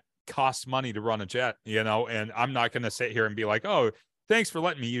 that costs money to run a jet, and I'm not going to sit here and be like, oh, thanks for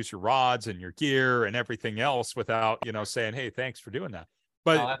letting me use your rods and your gear and everything else without, saying, hey, thanks for doing that.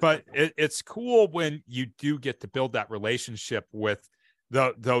 But it's cool when you do get to build that relationship with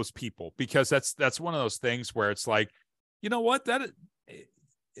those people, because that's one of those things where it's like, you know what,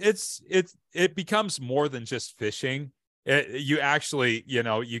 it becomes more than just fishing. You actually,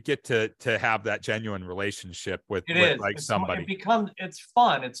 you get to have that genuine relationship with like somebody. It's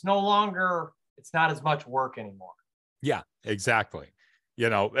fun. It's not as much work anymore. Yeah, exactly.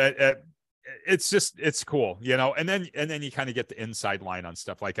 It's cool, and then you kind of get the inside line on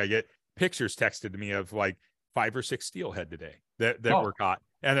stuff. Like I get pictures texted to me of like 5 or 6 steelhead today that were caught.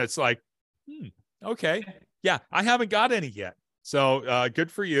 And it's like, okay. Yeah. I haven't got any yet. So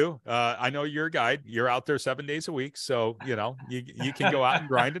good for you. I know you're a guide. You're out there 7 days a week. So, you can go out and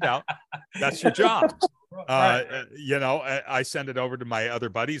grind it out. That's your job. I send it over to my other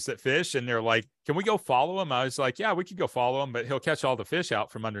buddies that fish, and they're like, can we go follow him? I was like, yeah, we could go follow him, but he'll catch all the fish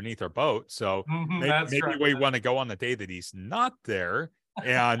out from underneath our boat. So maybe we want to go on the day that he's not there,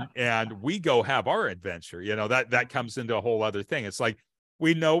 and we go have our adventure. That comes into a whole other thing. It's like,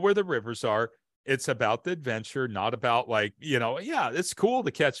 we know where the rivers are. It's about the adventure, not about like, yeah, it's cool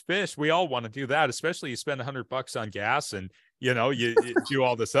to catch fish. We all want to do that, especially you spend $100 on gas and, you do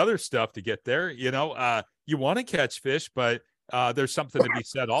all this other stuff to get there. You want to catch fish, but there's something to be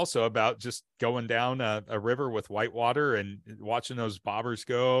said also about just going down a river with whitewater and watching those bobbers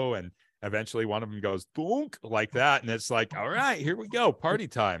go. And eventually one of them goes boonk like that. And it's like, all right, here we go. Party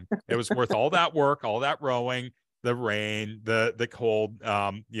time. It was worth all that work, all that rowing, the rain, the cold,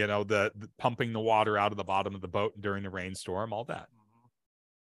 the pumping the water out of the bottom of the boat during the rainstorm, all that.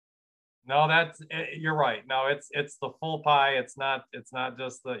 No, you're right. No, it's the full pie. It's not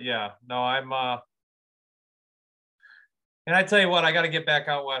just I'm and I tell you what, I got to get back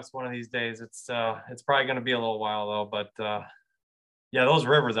out west one of these days. It's probably going to be a little while though, but those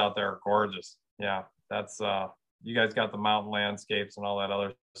rivers out there are gorgeous. Yeah. That's you guys got the mountain landscapes and all that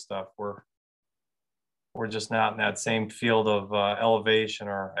other stuff. We're just not in that same field of elevation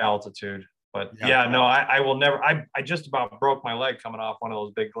or altitude. But I will never. I just about broke my leg coming off one of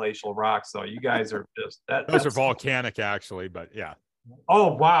those big glacial rocks. So you guys are just those are volcanic actually, but yeah.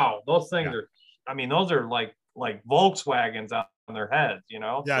 Oh wow, those things are. I mean, those are like Volkswagens on their heads,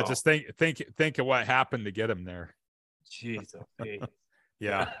 Yeah, so. Just think of what happened to get them there. Jesus.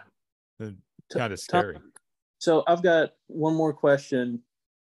 Yeah, kind of scary. So I've got one more question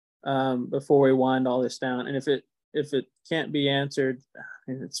before we wind all this down, and if it can't be answered,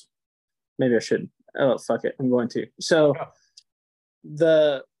 maybe I shouldn't. Oh, fuck it. I'm going to. So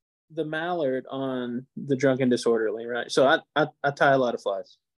the mallard on the Drunken Disorderly, right? So I tie a lot of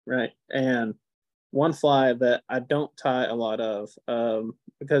flies, right? And one fly that I don't tie a lot of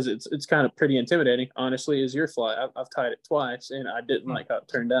because it's kind of pretty intimidating, honestly, is your fly. I've tied it twice, and I didn't like how it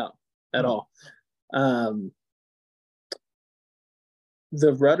turned out at all.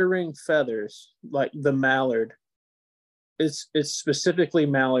 The ruddering feathers, like the mallard, it's specifically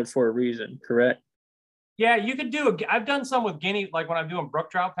mallard for a reason, correct? Yeah, you could I've done some with guinea, like when I'm doing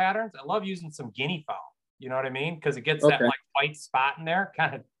brook trout patterns. I love using some guinea fowl. You know what I mean? Because it gets that like white spot in there,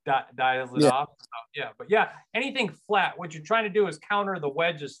 kind of dials it off. So, but anything flat. What you're trying to do is counter the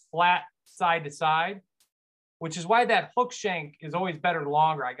wedges flat side to side. which is why that hook shank is always better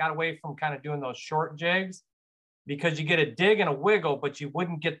longer. I got away from kind of doing those short jigs because you get a dig and a wiggle, but you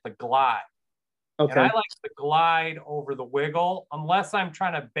wouldn't get the glide. Okay. And I like the glide over the wiggle, unless I'm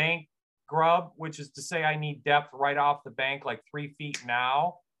trying to bank grub, which is to say I need depth right off the bank, like 3 feet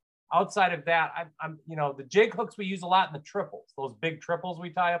now. Outside of that, I'm the jig hooks we use a lot in the triples, those big triples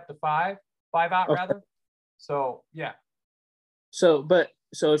we tie up to five out rather. So yeah. So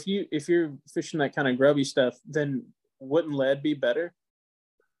if you're fishing that kind of grubby stuff, then wouldn't lead be better?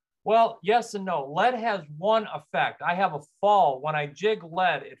 Well, yes and no. Lead has one effect. I have a fall. When I jig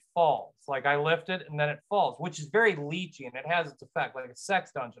lead, it falls. Like I lift it and then it falls, which is very leachy, and it has its effect, like a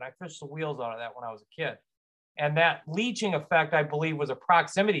sex dungeon. I fished the wheels out of that when I was a kid. And that leaching effect, I believe, was a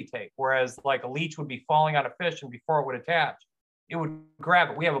proximity take, whereas like a leech would be falling on a fish, and before it would attach, it would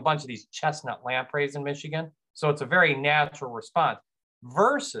grab it. We have a bunch of these chestnut lampreys in Michigan, so it's a very natural response.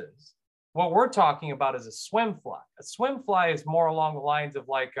 Versus what we're talking about is a swim fly. A swim fly is more along the lines of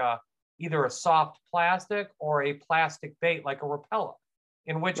like either a soft plastic or a plastic bait, like a repeller,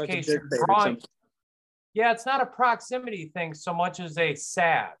 in which case you're drawing. Yeah, it's not a proximity thing so much as a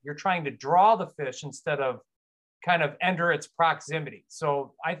salve. You're trying to draw the fish instead of kind of enter its proximity.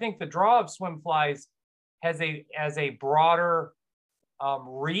 So I think the draw of swim flies has a broader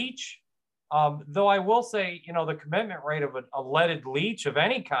reach. Though I will say, the commitment rate of a leaded leech of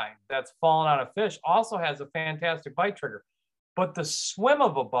any kind that's fallen on a fish also has a fantastic bite trigger. But the swim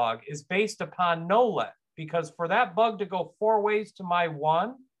of a bug is based upon no lead, because for that bug to go 4 ways to my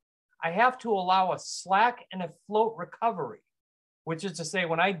one, I have to allow a slack and a float recovery, which is to say,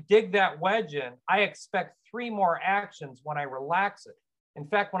 when I dig that wedge in, I expect 3 more actions when I relax it. In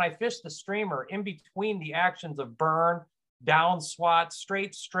fact, when I fish the streamer, in between the actions of burn, down swat,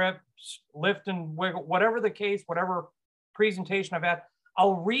 straight strip, lift and wiggle, whatever the case, whatever presentation I've had,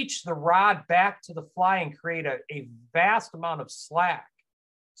 I'll reach the rod back to the fly and create a vast amount of slack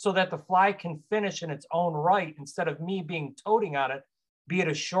so that the fly can finish in its own right instead of me being toting on it, be it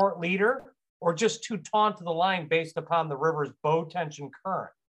a short leader or just too taut to the line based upon the river's bow tension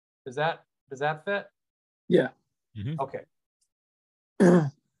current. Does that fit? Yeah. Mm-hmm. Okay.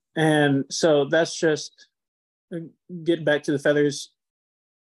 And so that's just getting back to the feathers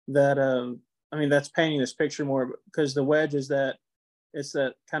that, that's painting this picture more, because the wedge is that it's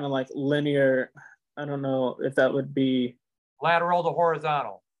that kind of like linear. I don't know if that would be lateral to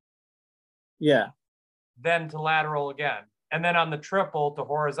horizontal. Yeah. Then to lateral again. And then on the triple to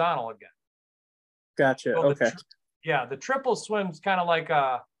horizontal again. Gotcha. So okay. The triple swim's kind of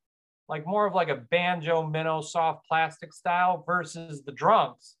like more of like a banjo minnow soft plastic style versus the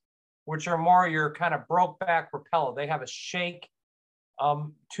drunks, which are more your kind of broke back propeller. They have a shake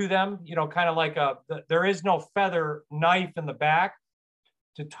to them, kind of like there is no feather knife in the back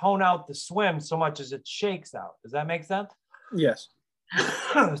to tone out the swim so much as it shakes out. Does that make sense? Yes.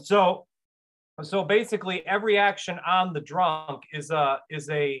 So basically every action on the drunk is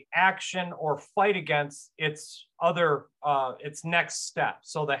a action or fight against its next step.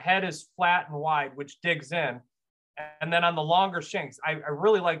 So the head is flat and wide, which digs in. And then on the longer shanks, I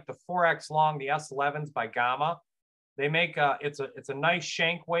really like the 4X long, the S11s by Gamma. They make it's a nice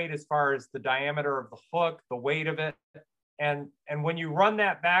shank weight as far as the diameter of the hook, the weight of it. And when you run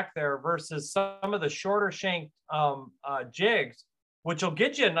that back there versus some of the shorter shanked jigs, which will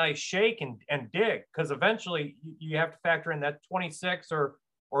get you a nice shake and dig, because eventually you have to factor in that 26 or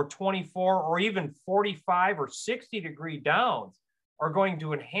 24 or even 45 or 60 degree downs are going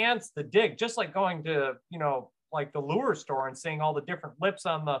to enhance the dig, just like going to, like the lure store and seeing all the different lips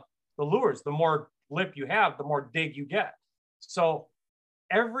on the lures. The more lip you have, the more dig you get. So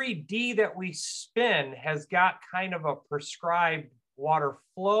every D that we spin has got kind of a prescribed water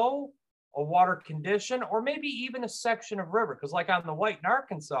flow, a water condition, or maybe even a section of river. Because like on the White in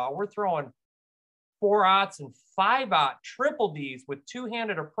Arkansas, we're throwing 4/0 and 5/0 triple Ds with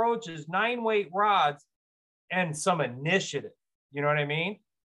two-handed approaches, 9-weight rods, and some initiative. You know what I mean?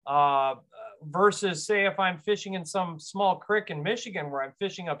 Versus say if I'm fishing in some small creek in Michigan where I'm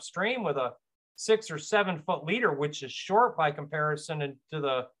fishing upstream with a 6 or 7 foot leader, which is short by comparison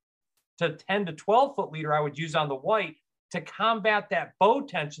to 10 to 12 foot leader I would use on the White to combat that bow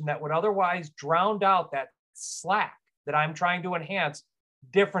tension that would otherwise drown out that slack that I'm trying to enhance.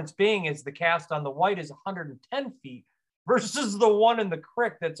 Difference being is the cast on the White is 110 feet versus the one in the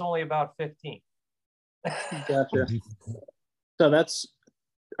creek that's only about 15. Gotcha. So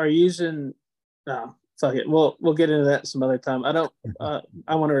are you using, fuck it. We'll get into that some other time.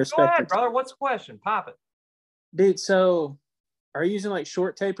 I want to respect. Go ahead, brother. What's the question? Pop it. Dude, so are you using like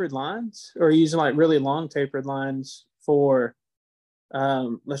short tapered lines, or are you using like really long tapered lines for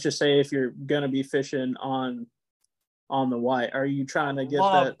let's just say if you're going to be fishing on the white, are you trying to get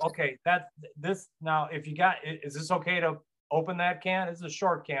that? Okay, that's this now. If you got, is this okay to open that can? This is a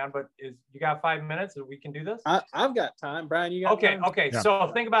short can, but you got 5 minutes and we can do this? I've got time. Brian, you got time? Okay. Yeah.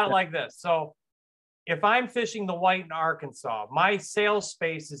 So think about it like this. So if I'm fishing the white in Arkansas, my sales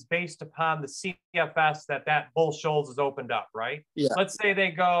space is based upon the CFS that Bull Shoals has opened up, right? Yeah. Let's say they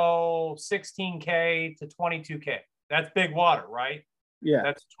go 16K to 22K. That's big water, right? Yeah.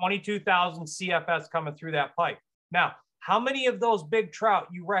 That's 22,000 CFS coming through that pipe. Now, how many of those big trout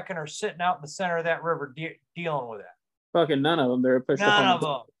you reckon are sitting out in the center of that river dealing with that? Fucking none of them. They're pushed None up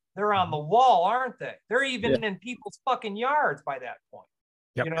of them. They're on the wall, aren't they? They're even in people's fucking yards by that point.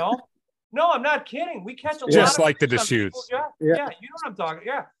 Yep. You know? No, I'm not kidding. We catch a lot Just of like the fish on Deschutes. people's yard. Yeah, you know what I'm talking.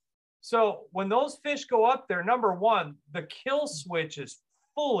 Yeah. So when those fish go up there, number one, the kill switch is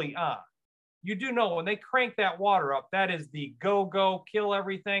fully on. You do know when they crank that water up, that is the go, kill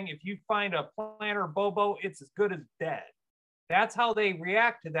everything. If you find a planter bobo, it's as good as dead. That's how they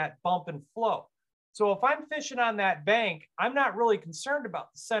react to that bump and flow. So if I'm fishing on that bank, I'm not really concerned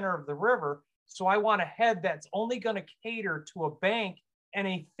about the center of the river. So I want a head that's only going to cater to a bank and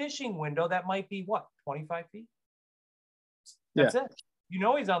a fishing window that might be what, 25 feet? That's it. You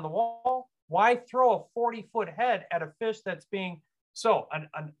know he's on the wall. Why throw a 40-foot head at a fish that's being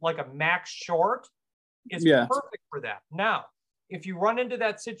like a max short is perfect for that. Now, if you run into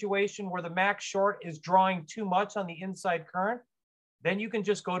that situation where the max short is drawing too much on the inside current, then you can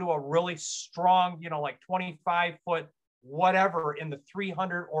just go to a really strong, like 25-foot, whatever in the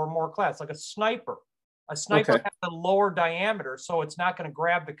 300 or more class, like a sniper. A sniper has a lower diameter, so it's not going to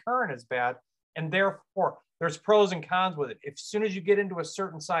grab the current as bad. And therefore, there's pros and cons with it. As soon as you get into a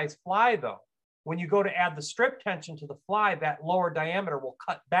certain size fly, though, when you go to add the strip tension to the fly, that lower diameter will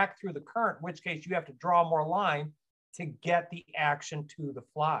cut back through the current, in which case you have to draw more line to get the action to the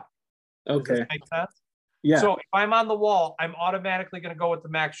fly. Does this make sense? Yeah. So if I'm on the wall, I'm automatically going to go with the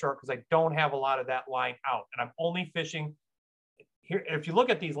max short because I don't have a lot of that line out. And I'm only fishing here. If you look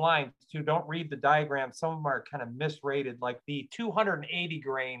at these lines too, don't read the diagram. Some of them are kind of misrated, like the 280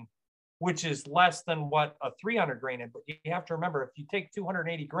 grain, which is less than what a 300 grain is. But you have to remember, if you take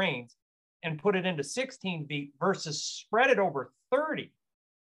 280 grains and put it into 16 feet versus spread it over 30,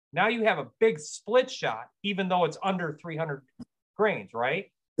 now you have a big split shot, even though it's under 300 grains,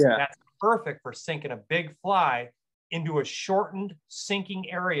 right? Yeah. That's perfect for sinking a big fly into a shortened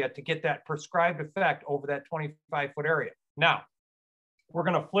sinking area to get that prescribed effect over that 25-foot area. Now, we're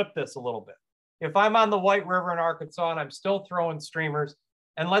going to flip this a little bit. If I'm on the White River in Arkansas and I'm still throwing streamers,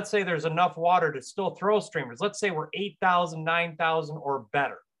 and let's say there's enough water to still throw streamers, let's say we're 8,000, 9,000 or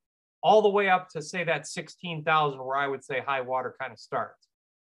better, all the way up to say that 16,000 where I would say high water kind of starts.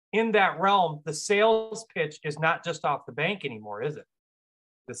 In that realm, the sales pitch is not just off the bank anymore, is it?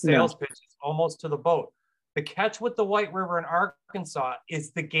 The sales pitch is almost to the boat. The catch with the White River in Arkansas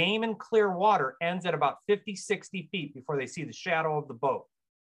is the game in clear water ends at about 50, 60 feet before they see the shadow of the boat.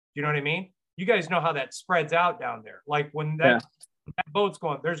 Do you know what I mean? You guys know how that spreads out down there. Like when that boat's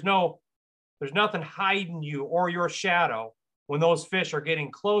going, there's nothing hiding you or your shadow when those fish are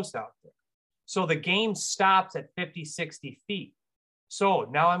getting close out there. So the game stops at 50, 60 feet. So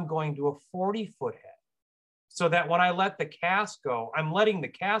now I'm going to a 40-foot head. So that when I let the cast go, I'm letting the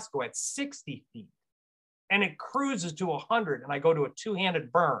cast go at 60 feet and it cruises to 100 and I go to a two-handed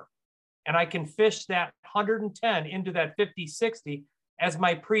burn and I can fish that 110 into that 50, 60 as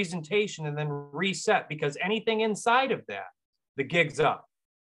my presentation and then reset because anything inside of that, the gig's up.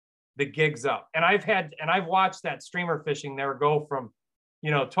 The gig's up. And I've watched that streamer fishing there go from,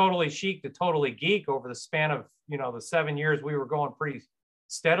 totally chic to totally geek over the span of, the 7 years we were going pretty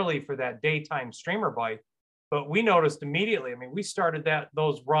steadily for that daytime streamer bite. But we noticed immediately, we started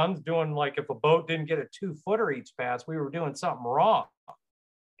those runs doing like if a boat didn't get a 2-footer each pass, we were doing something wrong.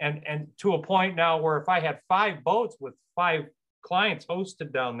 And to a point now where if I had 5 boats with 5 clients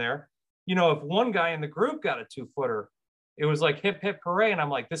hosted down there, if one guy in the group got a 2-footer, it was like hip, hip, hooray. And I'm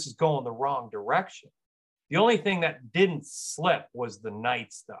like, this is going the wrong direction. The only thing that didn't slip was the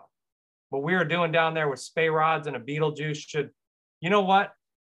night stuff. What we were doing down there with spay rods and a Beetlejuice you know what?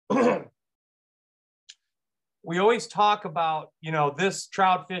 We always talk about, this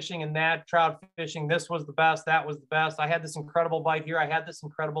trout fishing and that trout fishing. This was the best. That was the best. I had this incredible bite here. I had this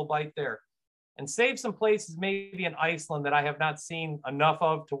incredible bite there. And save some places, maybe in Iceland that I have not seen enough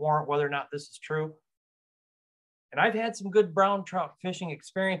of to warrant whether or not this is true. And I've had some good brown trout fishing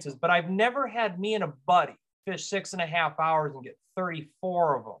experiences, but I've never had me and a buddy fish 6.5 hours and get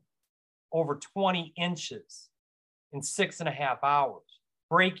 34 of them over 20 inches in 6.5 hours,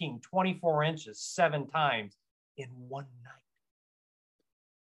 breaking 24 inches 7 times in one night.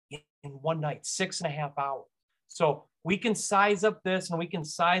 in one night, 6.5 hours. So we can size up this and we can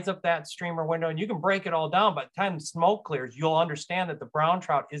size up that streamer window, and you can break it all down. By the time the smoke clears, you'll understand that the brown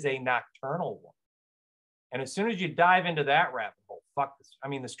trout is a nocturnal one. And as soon as you dive into that rabbit hole, fuck this. I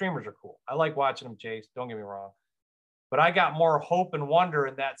mean, the streamers are cool. I like watching them chase. Don't get me wrong. But I got more hope and wonder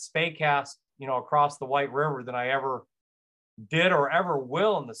in that spay cast, you know, across the White River than I ever did or ever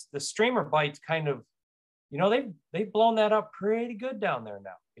will. And the streamer bites kind of, you know, they've blown that up pretty good down there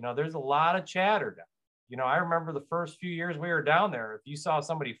now. You know, there's a lot of chatter down. You know, I remember the first few years we were down there, if you saw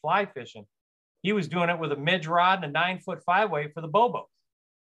somebody fly fishing, he was doing it with a midge rod and a 9-foot 5-weight for the bobos.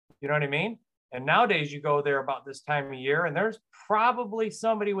 You know what I mean? And nowadays you go there about this time of year and there's probably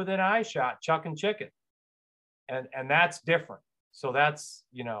somebody within eye shot chucking chicken. And that's different. So that's,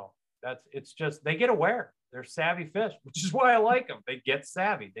 you know, it's just, they get aware. They're savvy fish, which is why I like them. They get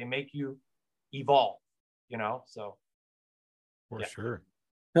savvy. They make you evolve, you know, so. For sure.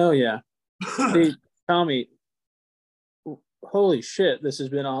 Oh yeah. Dude, Tommy, holy shit, this has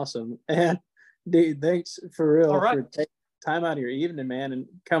been awesome. And dude, thanks for real for taking time out of your evening, man, and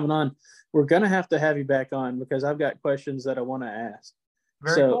coming on. We're gonna have to have you back on because I've got questions that I want to ask.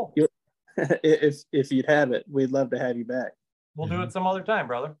 Very cool. If you'd have it, we'd love to have you back. We'll do it some other time,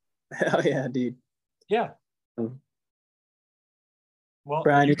 brother. Hell yeah, dude. Yeah. Well,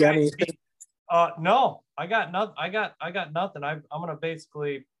 Brian, you got anything? No, I got nothing. I got nothing. I'm gonna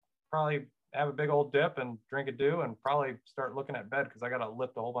basically probably have a big old dip and drink a dew and probably start looking at bed because I gotta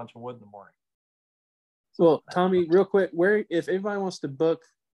lift a whole bunch of wood in the morning. Well, Tommy, real quick, where if everybody wants to book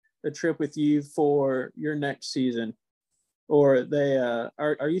a trip with you for your next season, or they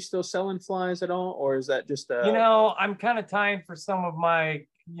are you still selling flies at all, or is that just you know, I'm kind of tying for some of my,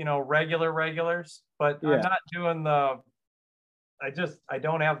 you know, regulars, but yeah. I'm not doing the I just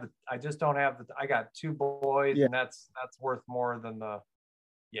don't have the I got 2 boys and that's worth more than the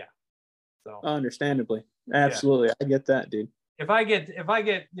so understandably. Absolutely. I get that, dude. If I get,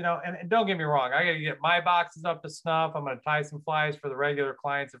 you know, and don't get me wrong, I got to get my boxes up to snuff. I'm going to tie some flies for the regular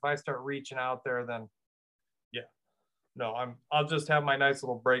clients. If I start reaching out there, then I'll just have my nice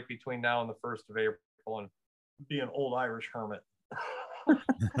little break between now and the 1st of April and be an old Irish hermit.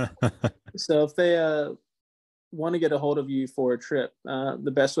 So if they want to get a hold of you for a trip,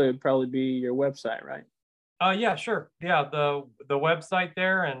 the best way would probably be your website, right? Yeah, sure. Yeah. The website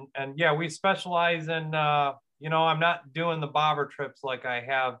there. And yeah, we specialize in, you know, I'm not doing the bobber trips like I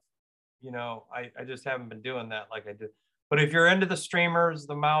have, you know, I just haven't been doing that like I did. But if you're into the streamers,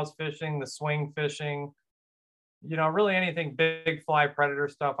 the mouse fishing, the swing fishing, you know, really anything big fly predator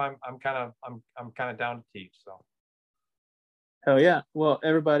stuff, I'm kind of down to teach. So. Hell yeah. Well,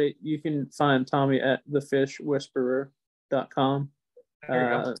 everybody, you can find Tommy at thefishwhisperer.com. There you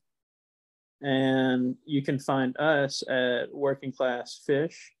go. And you can find us at Working Class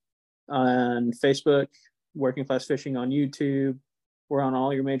Fish on Facebook, Working Class Fishing on YouTube. We're on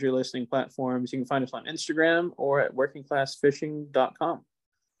all your major listening platforms. You can find us on Instagram or at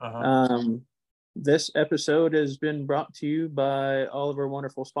workingclassfishing.com. This episode has been brought to you by all of our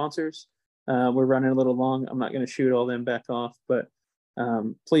wonderful sponsors. We're running a little long. I'm not going to shoot all them back off, but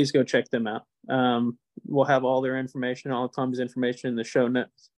please go check them out. We'll have all their information, all of Tommy's information in the show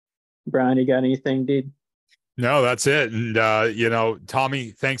notes. Brian, you got anything, dude? No, that's it. And, you know,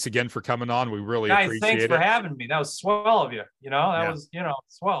 Tommy, thanks again for coming on. We really appreciate it. Thanks for having me. That was swell of you. You know, that was, you know,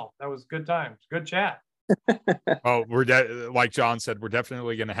 swell. That was good times. Good chat. Oh, like John said, we're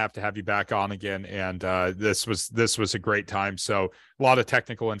definitely going to have you back on again. And this was a great time. So a lot of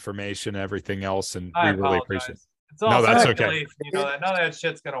technical information, everything else. And we really appreciate it. It's all that's okay. You know, none of that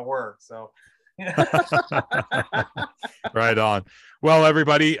shit's going to work. So. Right on. Well,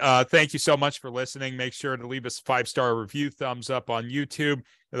 everybody, thank you so much for listening. Make sure to leave us a 5-star review, thumbs up on YouTube.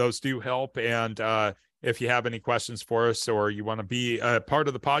 Those do help. And if you have any questions for us or you want to be a part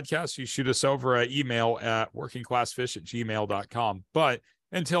of the podcast, you shoot us over an email at workingclassfish@gmail.com. But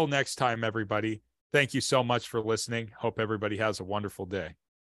until next time, everybody, thank you so much for listening. Hope everybody has a wonderful day.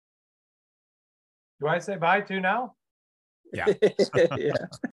 Do I say bye to now? Yeah. Yeah.